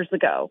 quarters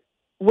ago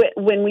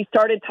when we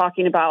started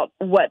talking about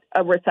what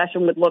a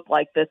recession would look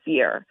like this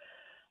year.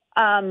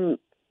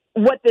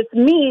 What this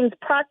means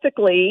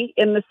practically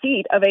in the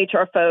seat of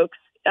HR folks,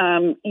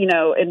 and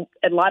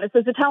Lattice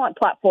is a talent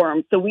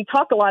platform, so we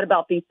talk a lot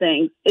about these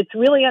things. It's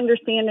really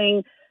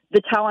understanding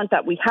the talent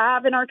that we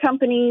have in our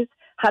companies,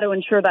 how to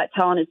ensure that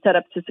talent is set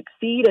up to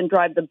succeed and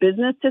drive the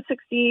business to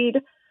succeed,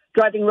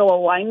 driving real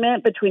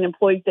alignment between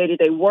employees'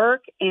 day-to-day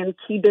work and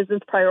key business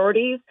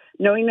priorities,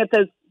 knowing that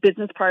those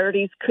business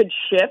priorities could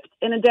shift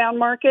in a down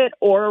market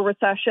or a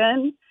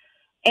recession,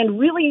 and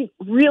really,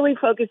 really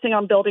focusing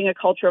on building a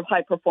culture of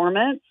high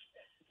performance,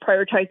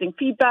 prioritizing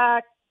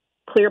feedback,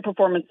 clear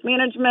performance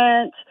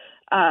management,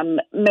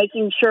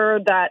 making sure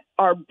that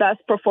our best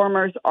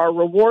performers are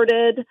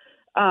rewarded,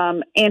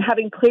 and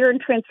having clear and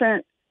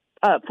transparent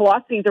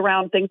philosophies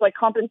around things like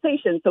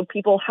compensation, so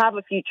people have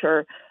a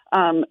future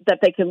that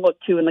they can look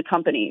to in the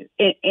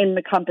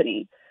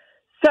company.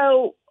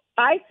 So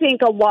I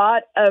think a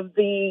lot of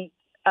the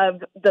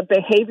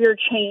behavior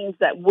change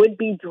that would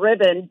be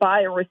driven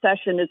by a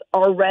recession is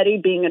already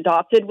being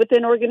adopted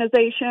within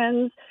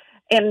organizations.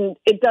 And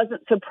it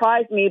doesn't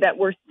surprise me that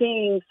we're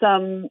seeing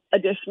some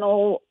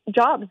additional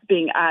jobs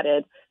being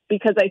added,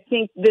 because I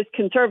think this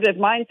conservative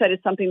mindset is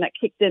something that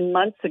kicked in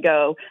months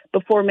ago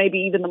before maybe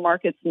even the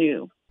markets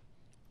knew.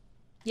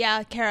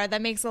 Yeah, Kara,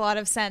 that makes a lot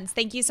of sense.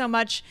 Thank you so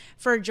much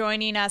for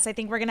joining us. I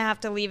think we're going to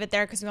have to leave it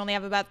there because we only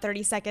have about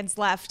 30 seconds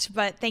left.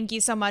 But thank you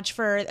so much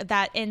for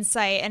that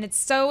insight. And it's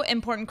so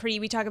important,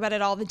 Kriti. We talk about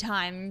it all the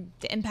time,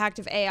 the impact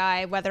of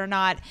AI, whether or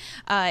not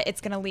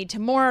it's going to lead to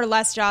more or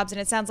less jobs. And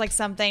it sounds like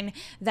something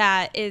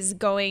that is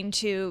going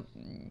to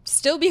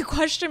still be a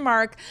question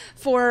mark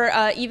for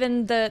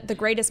even the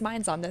greatest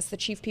minds on this, the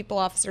chief people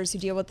officers who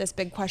deal with this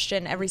big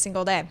question every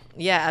single day.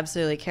 Yeah,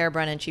 absolutely. Kara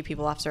Brennan, chief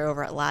people officer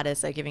over at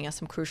Lattice, giving us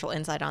some crucial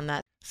insight on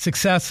that.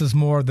 Success is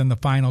more than the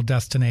final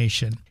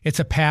destination. It's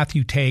a path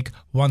you take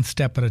one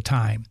step at a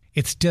time.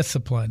 It's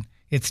discipline,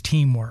 it's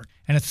teamwork,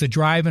 and it's the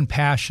drive and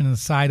passion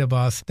inside of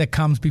us that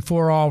comes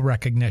before all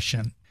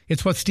recognition.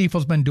 It's what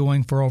Stifel's been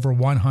doing for over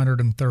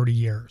 130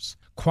 years.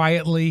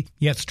 Quietly,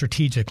 yet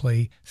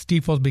strategically,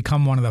 Stifel's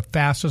become one of the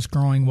fastest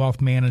growing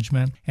wealth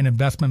management and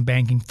investment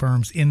banking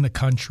firms in the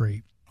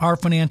country. Our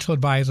financial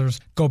advisors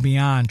go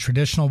beyond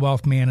traditional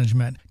wealth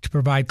management to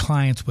provide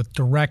clients with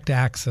direct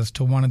access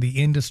to one of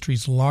the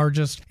industry's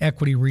largest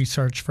equity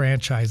research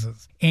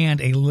franchises and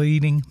a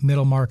leading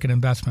middle market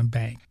investment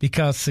bank,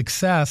 because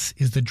success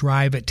is the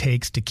drive it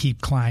takes to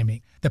keep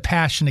climbing, the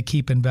passion to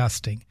keep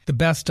investing, the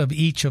best of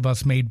each of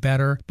us made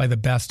better by the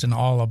best in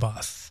all of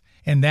us.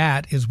 And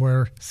that is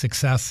where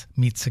success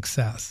meets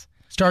success.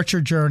 Start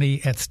your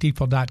journey at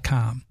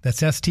Stifel.com.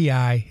 That's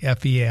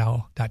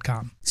STIFEL.com.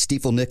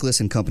 Stifel Nicholas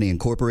and Company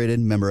Incorporated,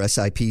 member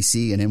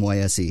SIPC and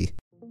NYSE.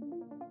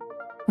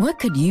 What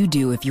could you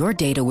do if your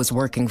data was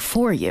working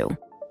for you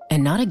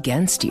and not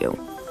against you?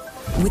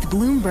 With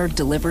Bloomberg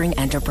delivering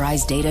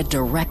enterprise data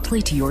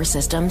directly to your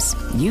systems,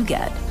 you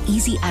get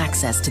easy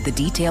access to the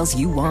details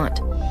you want,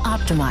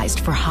 optimized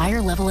for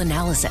higher-level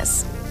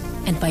analysis,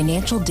 and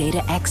financial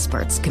data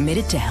experts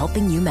committed to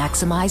helping you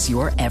maximize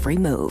your every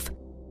move.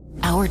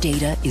 Our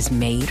data is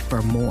made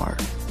for more,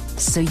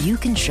 so you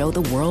can show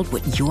the world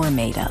what you're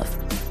made of.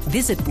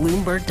 Visit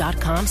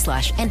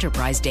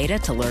Bloomberg.com/enterprise data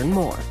to learn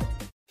more.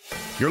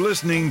 You're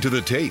listening to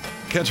The Tape.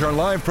 Catch our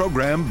live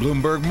program,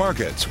 Bloomberg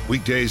Markets,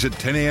 weekdays at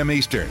 10 a.m.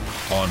 Eastern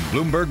on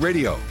Bloomberg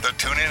Radio, the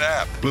TuneIn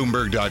app,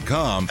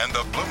 Bloomberg.com, and the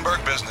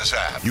Bloomberg Business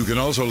app. You can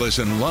also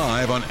listen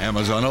live on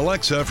Amazon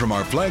Alexa from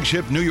our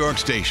flagship New York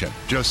station.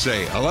 Just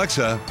say,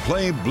 Alexa,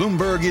 play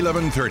Bloomberg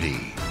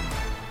 1130.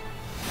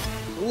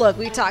 Look,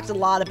 we talked a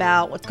lot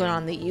about what's going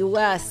on in the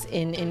U.S.,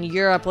 in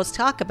Europe. Let's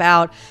talk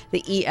about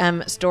the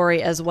EM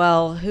story as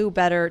well. Who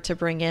better to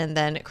bring in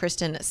than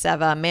Kristen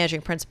Seva, managing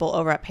principal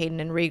over at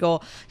Payden &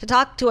 Regal, to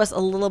talk to us a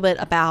little bit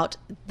about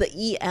the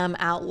EM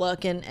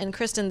outlook. And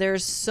Kristen,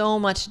 there's so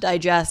much to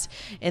digest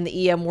in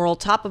the EM world.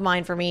 Top of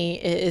mind for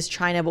me is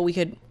China, but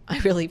I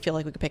really feel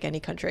like we could pick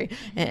any country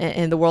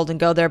in the world and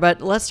go there.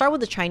 But let's start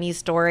with the Chinese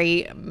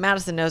story.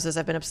 Madison knows this.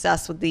 I've been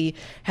obsessed with the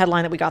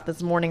headline that we got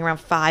this morning around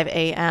 5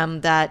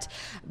 a.m. that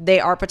they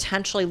are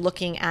potentially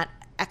looking at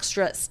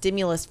extra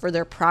stimulus for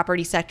their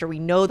property sector. We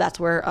know that's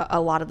where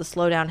a lot of the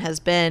slowdown has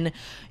been.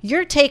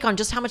 Your take on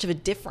just how much of a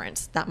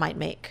difference that might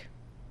make?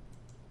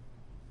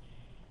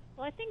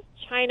 Well, I think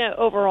China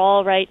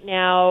overall right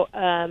now,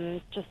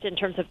 just in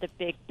terms of the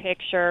big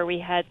picture, we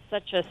had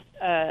such a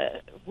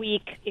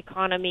weak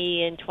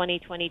economy in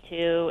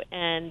 2022,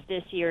 and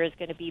this year is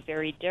going to be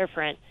very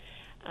different.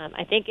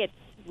 I think it's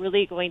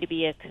really going to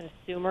be a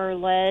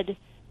consumer-led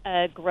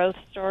growth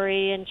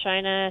story in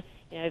China.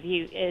 You know,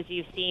 as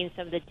you've seen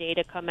some of the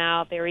data come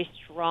out, very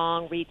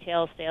strong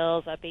retail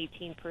sales up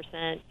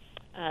 18%.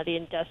 The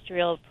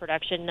industrial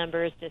production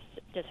numbers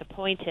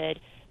disappointed.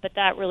 But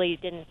that really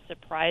didn't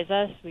surprise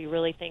us. We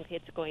really think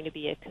it's going to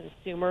be a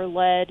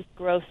consumer-led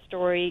growth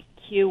story.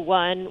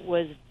 Q1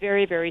 was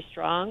very, very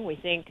strong. We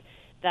think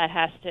that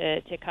has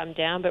to come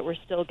down, but we're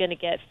still going to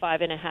get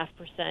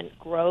 5.5%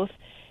 growth.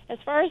 As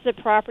far as the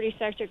property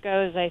sector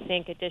goes, I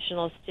think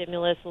additional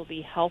stimulus will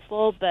be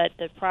helpful, but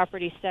the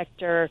property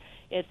sector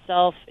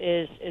itself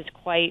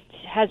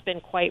has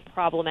been quite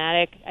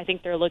problematic. I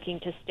think they're looking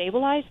to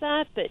stabilize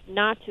that, but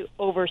not to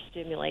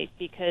overstimulate,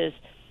 because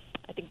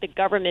I think the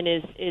government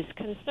is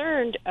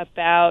concerned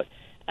about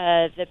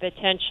the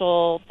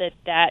potential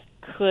that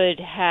could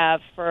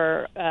have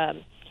for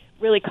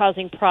really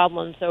causing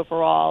problems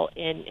overall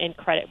in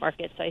credit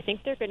markets. So I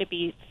think they're going to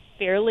be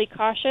fairly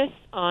cautious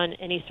on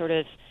any sort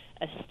of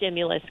a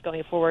stimulus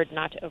going forward,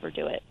 not to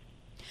overdo it.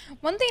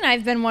 One thing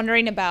I've been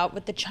wondering about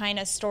with the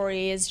China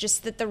story is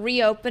just that the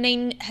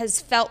reopening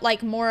has felt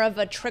like more of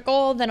a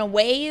trickle than a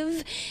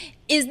wave.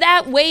 Is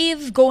that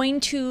wave going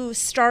to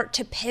start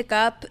to pick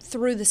up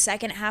through the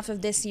second half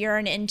of this year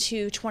and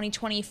into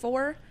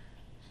 2024?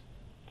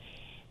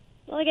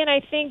 Well, again, I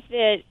think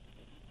that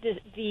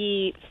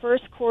the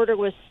first quarter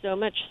was so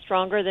much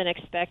stronger than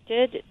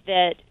expected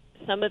that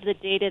some of the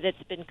data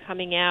that's been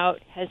coming out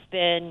has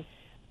been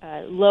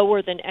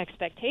lower than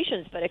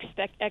expectations, but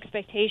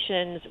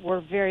expectations were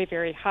very,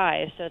 very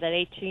high. So that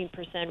 18%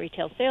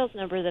 retail sales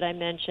number that I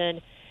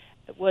mentioned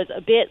was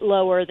a bit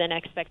lower than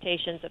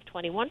expectations of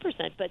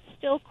 21%, but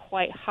still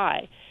quite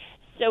high.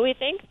 So we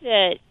think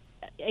that,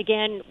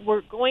 again,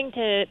 we're going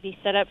to be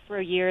set up for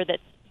a year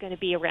that's going to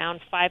be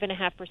around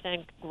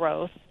 5.5%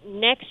 growth.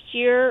 Next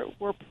year,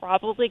 we're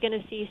probably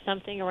going to see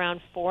something around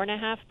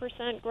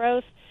 4.5%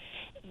 growth,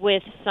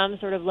 with some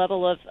sort of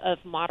level of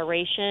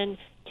moderation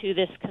to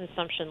this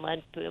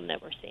consumption-led boom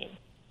that we're seeing.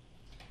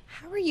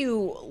 How are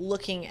you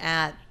looking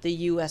at the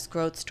U.S.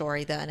 growth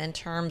story then in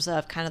terms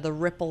of kind of the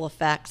ripple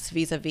effects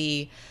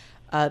vis-a-vis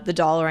the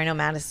dollar? I know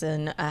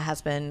Madison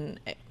has been,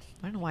 I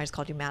don't know why I just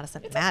called you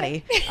Madison,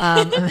 Maddie.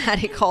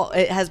 Maddie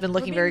has been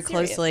looking very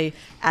closely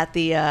at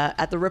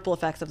the ripple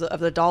effects of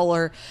the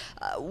dollar.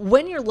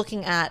 When you're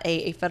looking at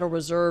a Federal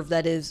Reserve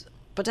that is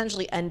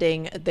potentially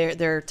ending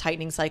their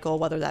tightening cycle,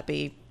 whether that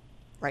be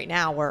right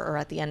now or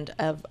at the end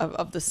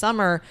of the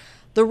summer,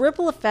 the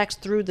ripple effects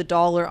through the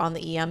dollar on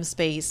the EM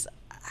space,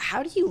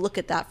 how do you look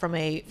at that from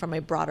a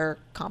broader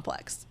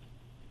complex?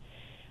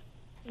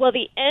 Well,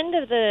 the end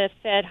of the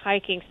Fed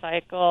hiking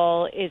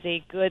cycle is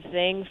a good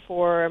thing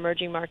for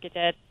emerging market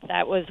debt.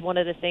 That was one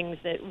of the things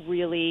that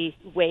really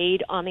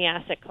weighed on the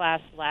asset class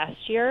last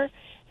year.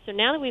 So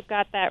now that we've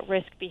got that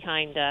risk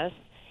behind us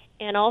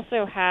and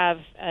also have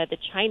the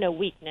China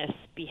weakness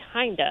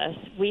behind us,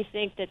 we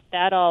think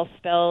that all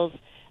spells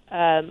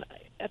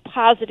a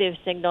positive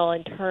signal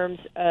in terms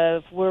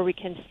of where we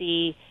can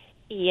see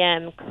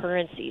EM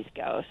currencies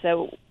go.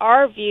 So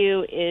our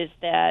view is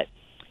that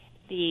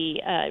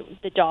the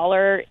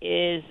dollar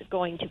is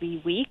going to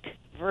be weak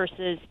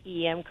versus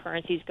EM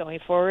currencies going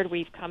forward.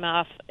 We've come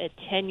off a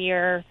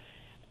 10-year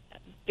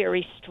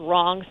very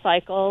strong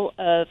cycle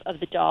of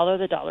the dollar.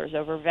 The dollar is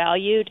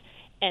overvalued,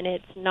 and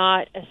it's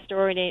not a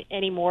story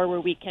anymore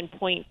where we can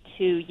point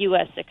to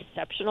U.S.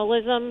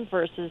 exceptionalism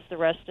versus the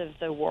rest of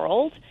the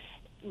world.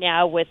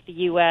 Now with the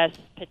U.S.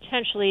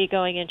 potentially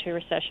going into a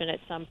recession at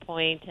some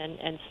point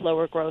and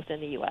slower growth in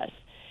the U.S.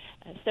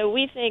 So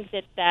we think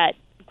that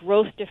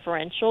growth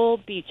differential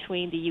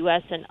between the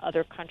U.S. and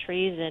other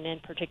countries, and in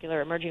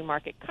particular emerging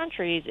market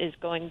countries, is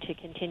going to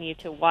continue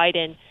to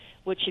widen,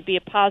 which should be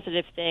a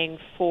positive thing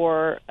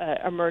for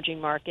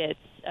emerging markets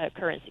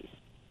currencies.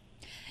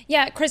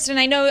 Yeah, Kristen,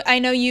 I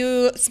know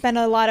you spend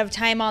a lot of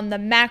time on the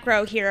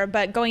macro here,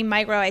 but going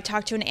micro, I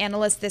talked to an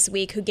analyst this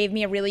week who gave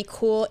me a really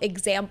cool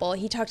example.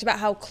 He talked about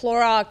how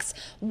Clorox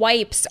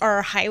wipes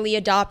are highly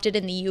adopted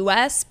in the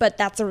U.S., but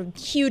that's a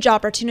huge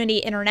opportunity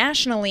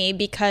internationally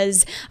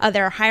because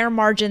there are higher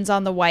margins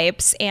on the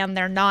wipes and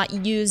they're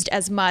not used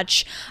as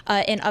much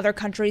in other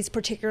countries,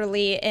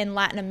 particularly in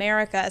Latin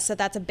America. So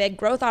that's a big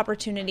growth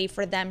opportunity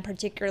for them,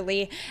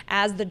 particularly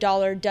as the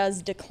dollar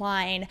does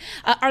decline.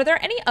 Are there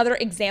any other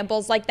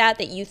examples like that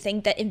you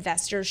think that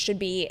investors should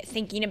be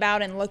thinking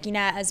about and looking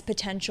at as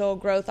potential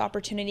growth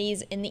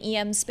opportunities in the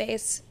EM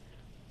space?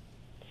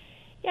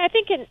 Yeah, I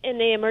think in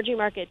the emerging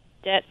market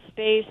debt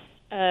space,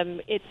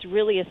 it's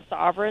really a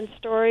sovereign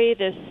story.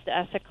 This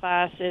asset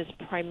class is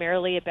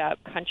primarily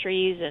about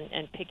countries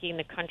and picking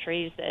the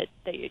countries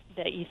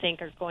that you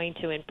think are going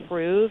to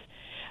improve.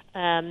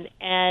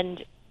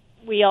 And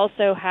we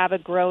also have a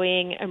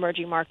growing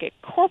emerging market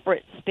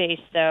corporate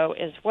space, though,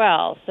 as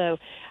well. So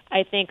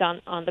I think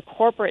on the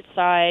corporate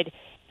side,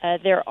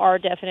 there are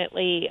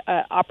definitely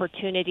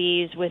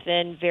opportunities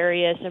within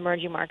various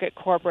emerging market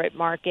corporate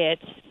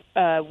markets,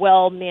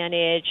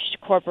 well-managed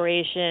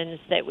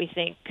corporations that we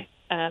think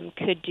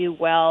could do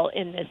well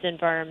in this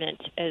environment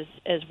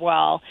as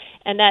well.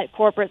 And that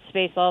corporate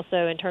space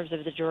also, in terms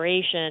of the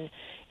duration,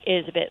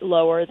 is a bit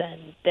lower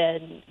than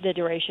the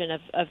duration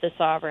of the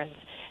sovereigns.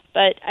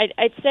 But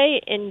I'd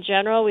say in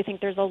general, we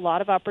think there's a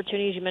lot of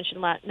opportunities. You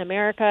mentioned Latin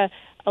America.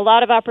 A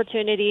lot of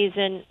opportunities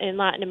in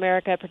Latin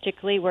America,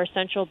 particularly where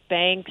central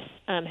banks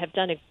have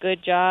done a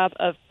good job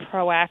of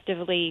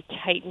proactively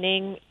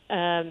tightening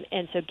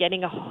and so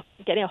getting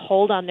a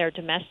hold on their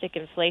domestic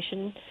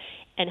inflation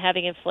and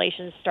having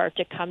inflation start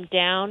to come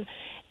down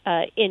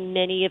in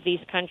many of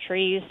these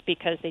countries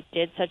because they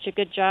did such a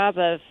good job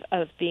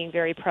of being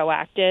very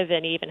proactive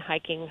and even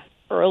hiking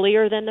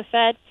earlier than the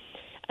Fed.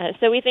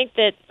 So we think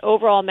that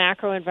overall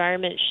macro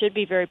environment should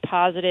be very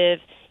positive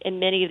in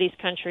many of these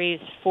countries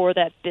for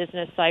that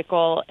business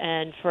cycle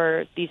and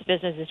for these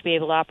businesses to be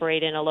able to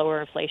operate in a lower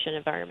inflation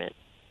environment.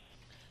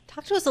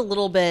 Talk to us a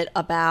little bit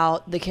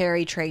about the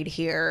carry trade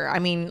here. I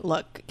mean,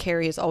 look,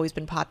 carry has always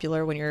been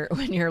popular when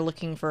you're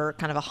looking for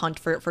kind of a hunt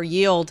for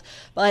yield,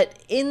 but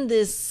in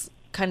this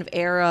kind of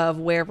era of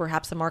where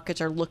perhaps the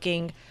markets are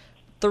looking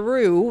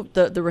through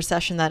the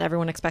recession that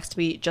everyone expects to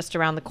be just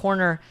around the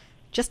corner,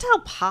 just how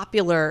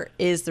popular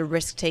is the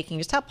risk taking?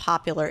 Just how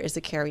popular is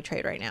the carry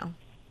trade right now?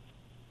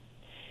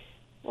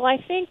 Well,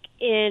 I think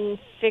in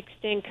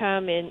fixed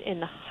income, in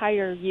the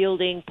higher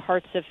yielding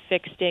parts of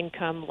fixed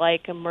income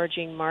like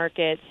emerging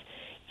markets,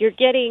 you're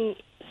getting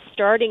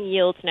starting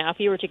yields now. If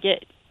you were to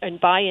get and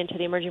buy into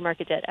the emerging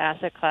market debt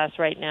asset class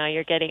right now,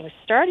 you're getting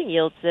starting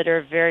yields that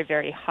are very,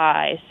 very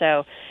high.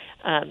 So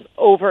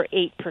over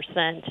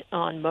 8%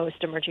 on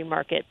most emerging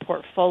market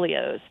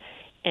portfolios.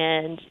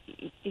 And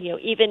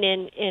even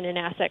in an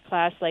asset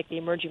class like the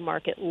emerging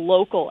market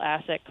local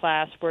asset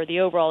class, where the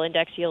overall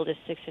index yield is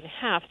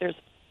 6.5, there's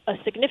a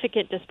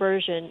significant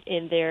dispersion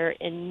in there,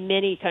 and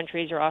many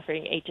countries are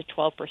offering 8 to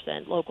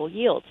 12% local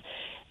yields.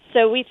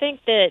 So we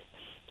think that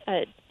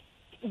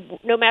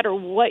no matter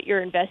what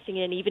you're investing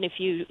in, even if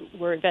you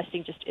were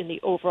investing just in the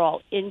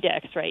overall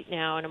index right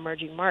now in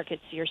emerging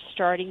markets, your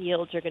starting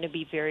yields are going to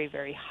be very,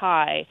 very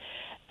high,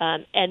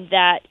 and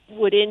that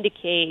would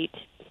indicate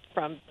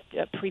from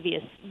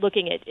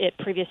looking at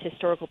previous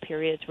historical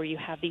periods where you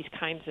have these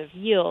kinds of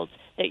yields,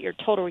 that your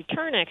total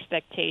return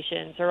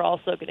expectations are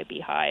also going to be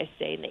high,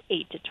 say in the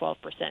 8 to 12%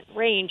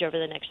 range over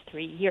the next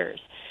 3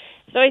 years.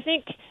 So I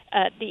think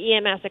the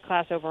EM asset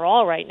class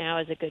overall right now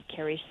is a good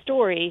carry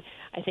story.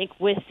 I think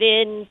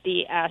within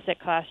the asset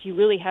class, you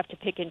really have to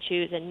pick and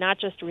choose and not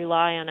just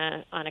rely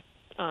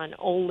on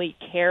only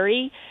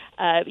carry.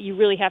 You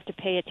really have to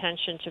pay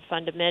attention to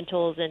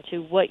fundamentals and to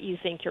what you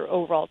think your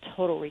overall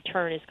total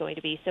return is going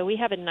to be. So we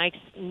have a nice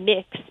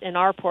mix in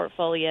our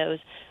portfolios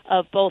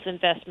of both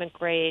investment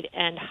grade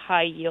and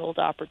high yield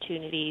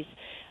opportunities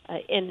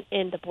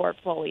in the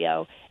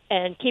portfolio.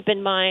 And keep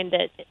in mind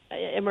that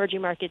emerging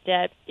market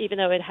debt, even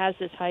though it has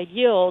this high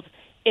yield,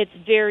 it's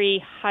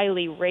very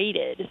highly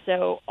rated.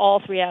 So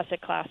all three asset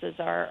classes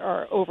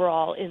are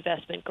overall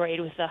investment grade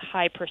with a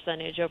high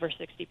percentage, over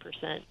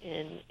 60%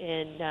 in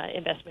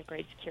investment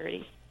grade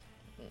securities.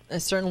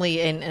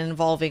 Certainly an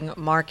evolving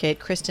market.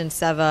 Kristen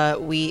Seva,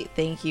 we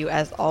thank you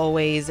as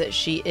always.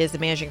 She is the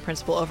managing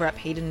principal over at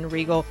Payden &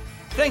 Riegle.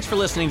 Thanks for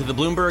listening to the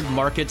Bloomberg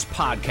Markets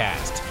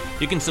Podcast.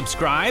 You can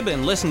subscribe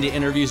and listen to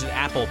interviews at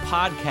Apple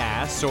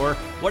Podcasts or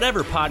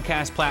whatever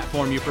podcast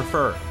platform you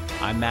prefer.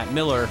 I'm Matt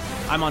Miller.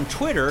 I'm on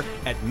Twitter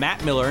at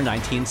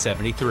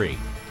MattMiller1973.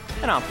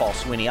 And I'm Paul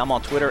Sweeney. I'm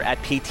on Twitter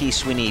at PT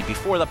Sweeney.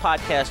 Before the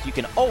podcast, you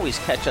can always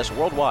catch us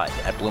worldwide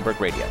at Bloomberg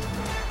Radio.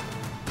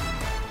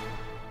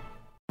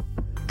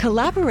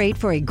 Collaborate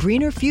for a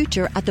greener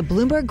future at the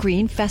Bloomberg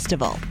Green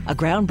Festival, a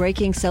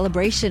groundbreaking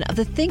celebration of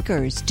the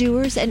thinkers,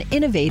 doers, and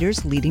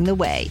innovators leading the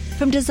way.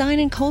 From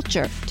design and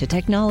culture to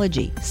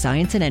technology,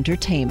 science, and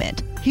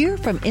entertainment. Hear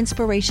from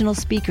inspirational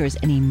speakers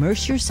and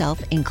immerse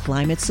yourself in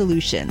climate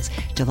solutions.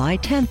 July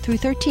 10th through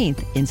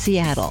 13th in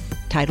Seattle.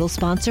 Title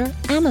sponsor,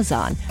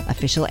 Amazon.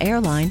 Official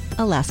airline,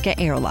 Alaska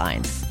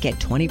Airlines. Get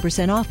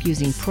 20% off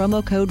using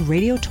promo code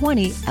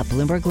radio20 at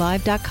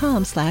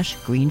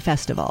BloombergLive.com/Green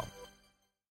Festival.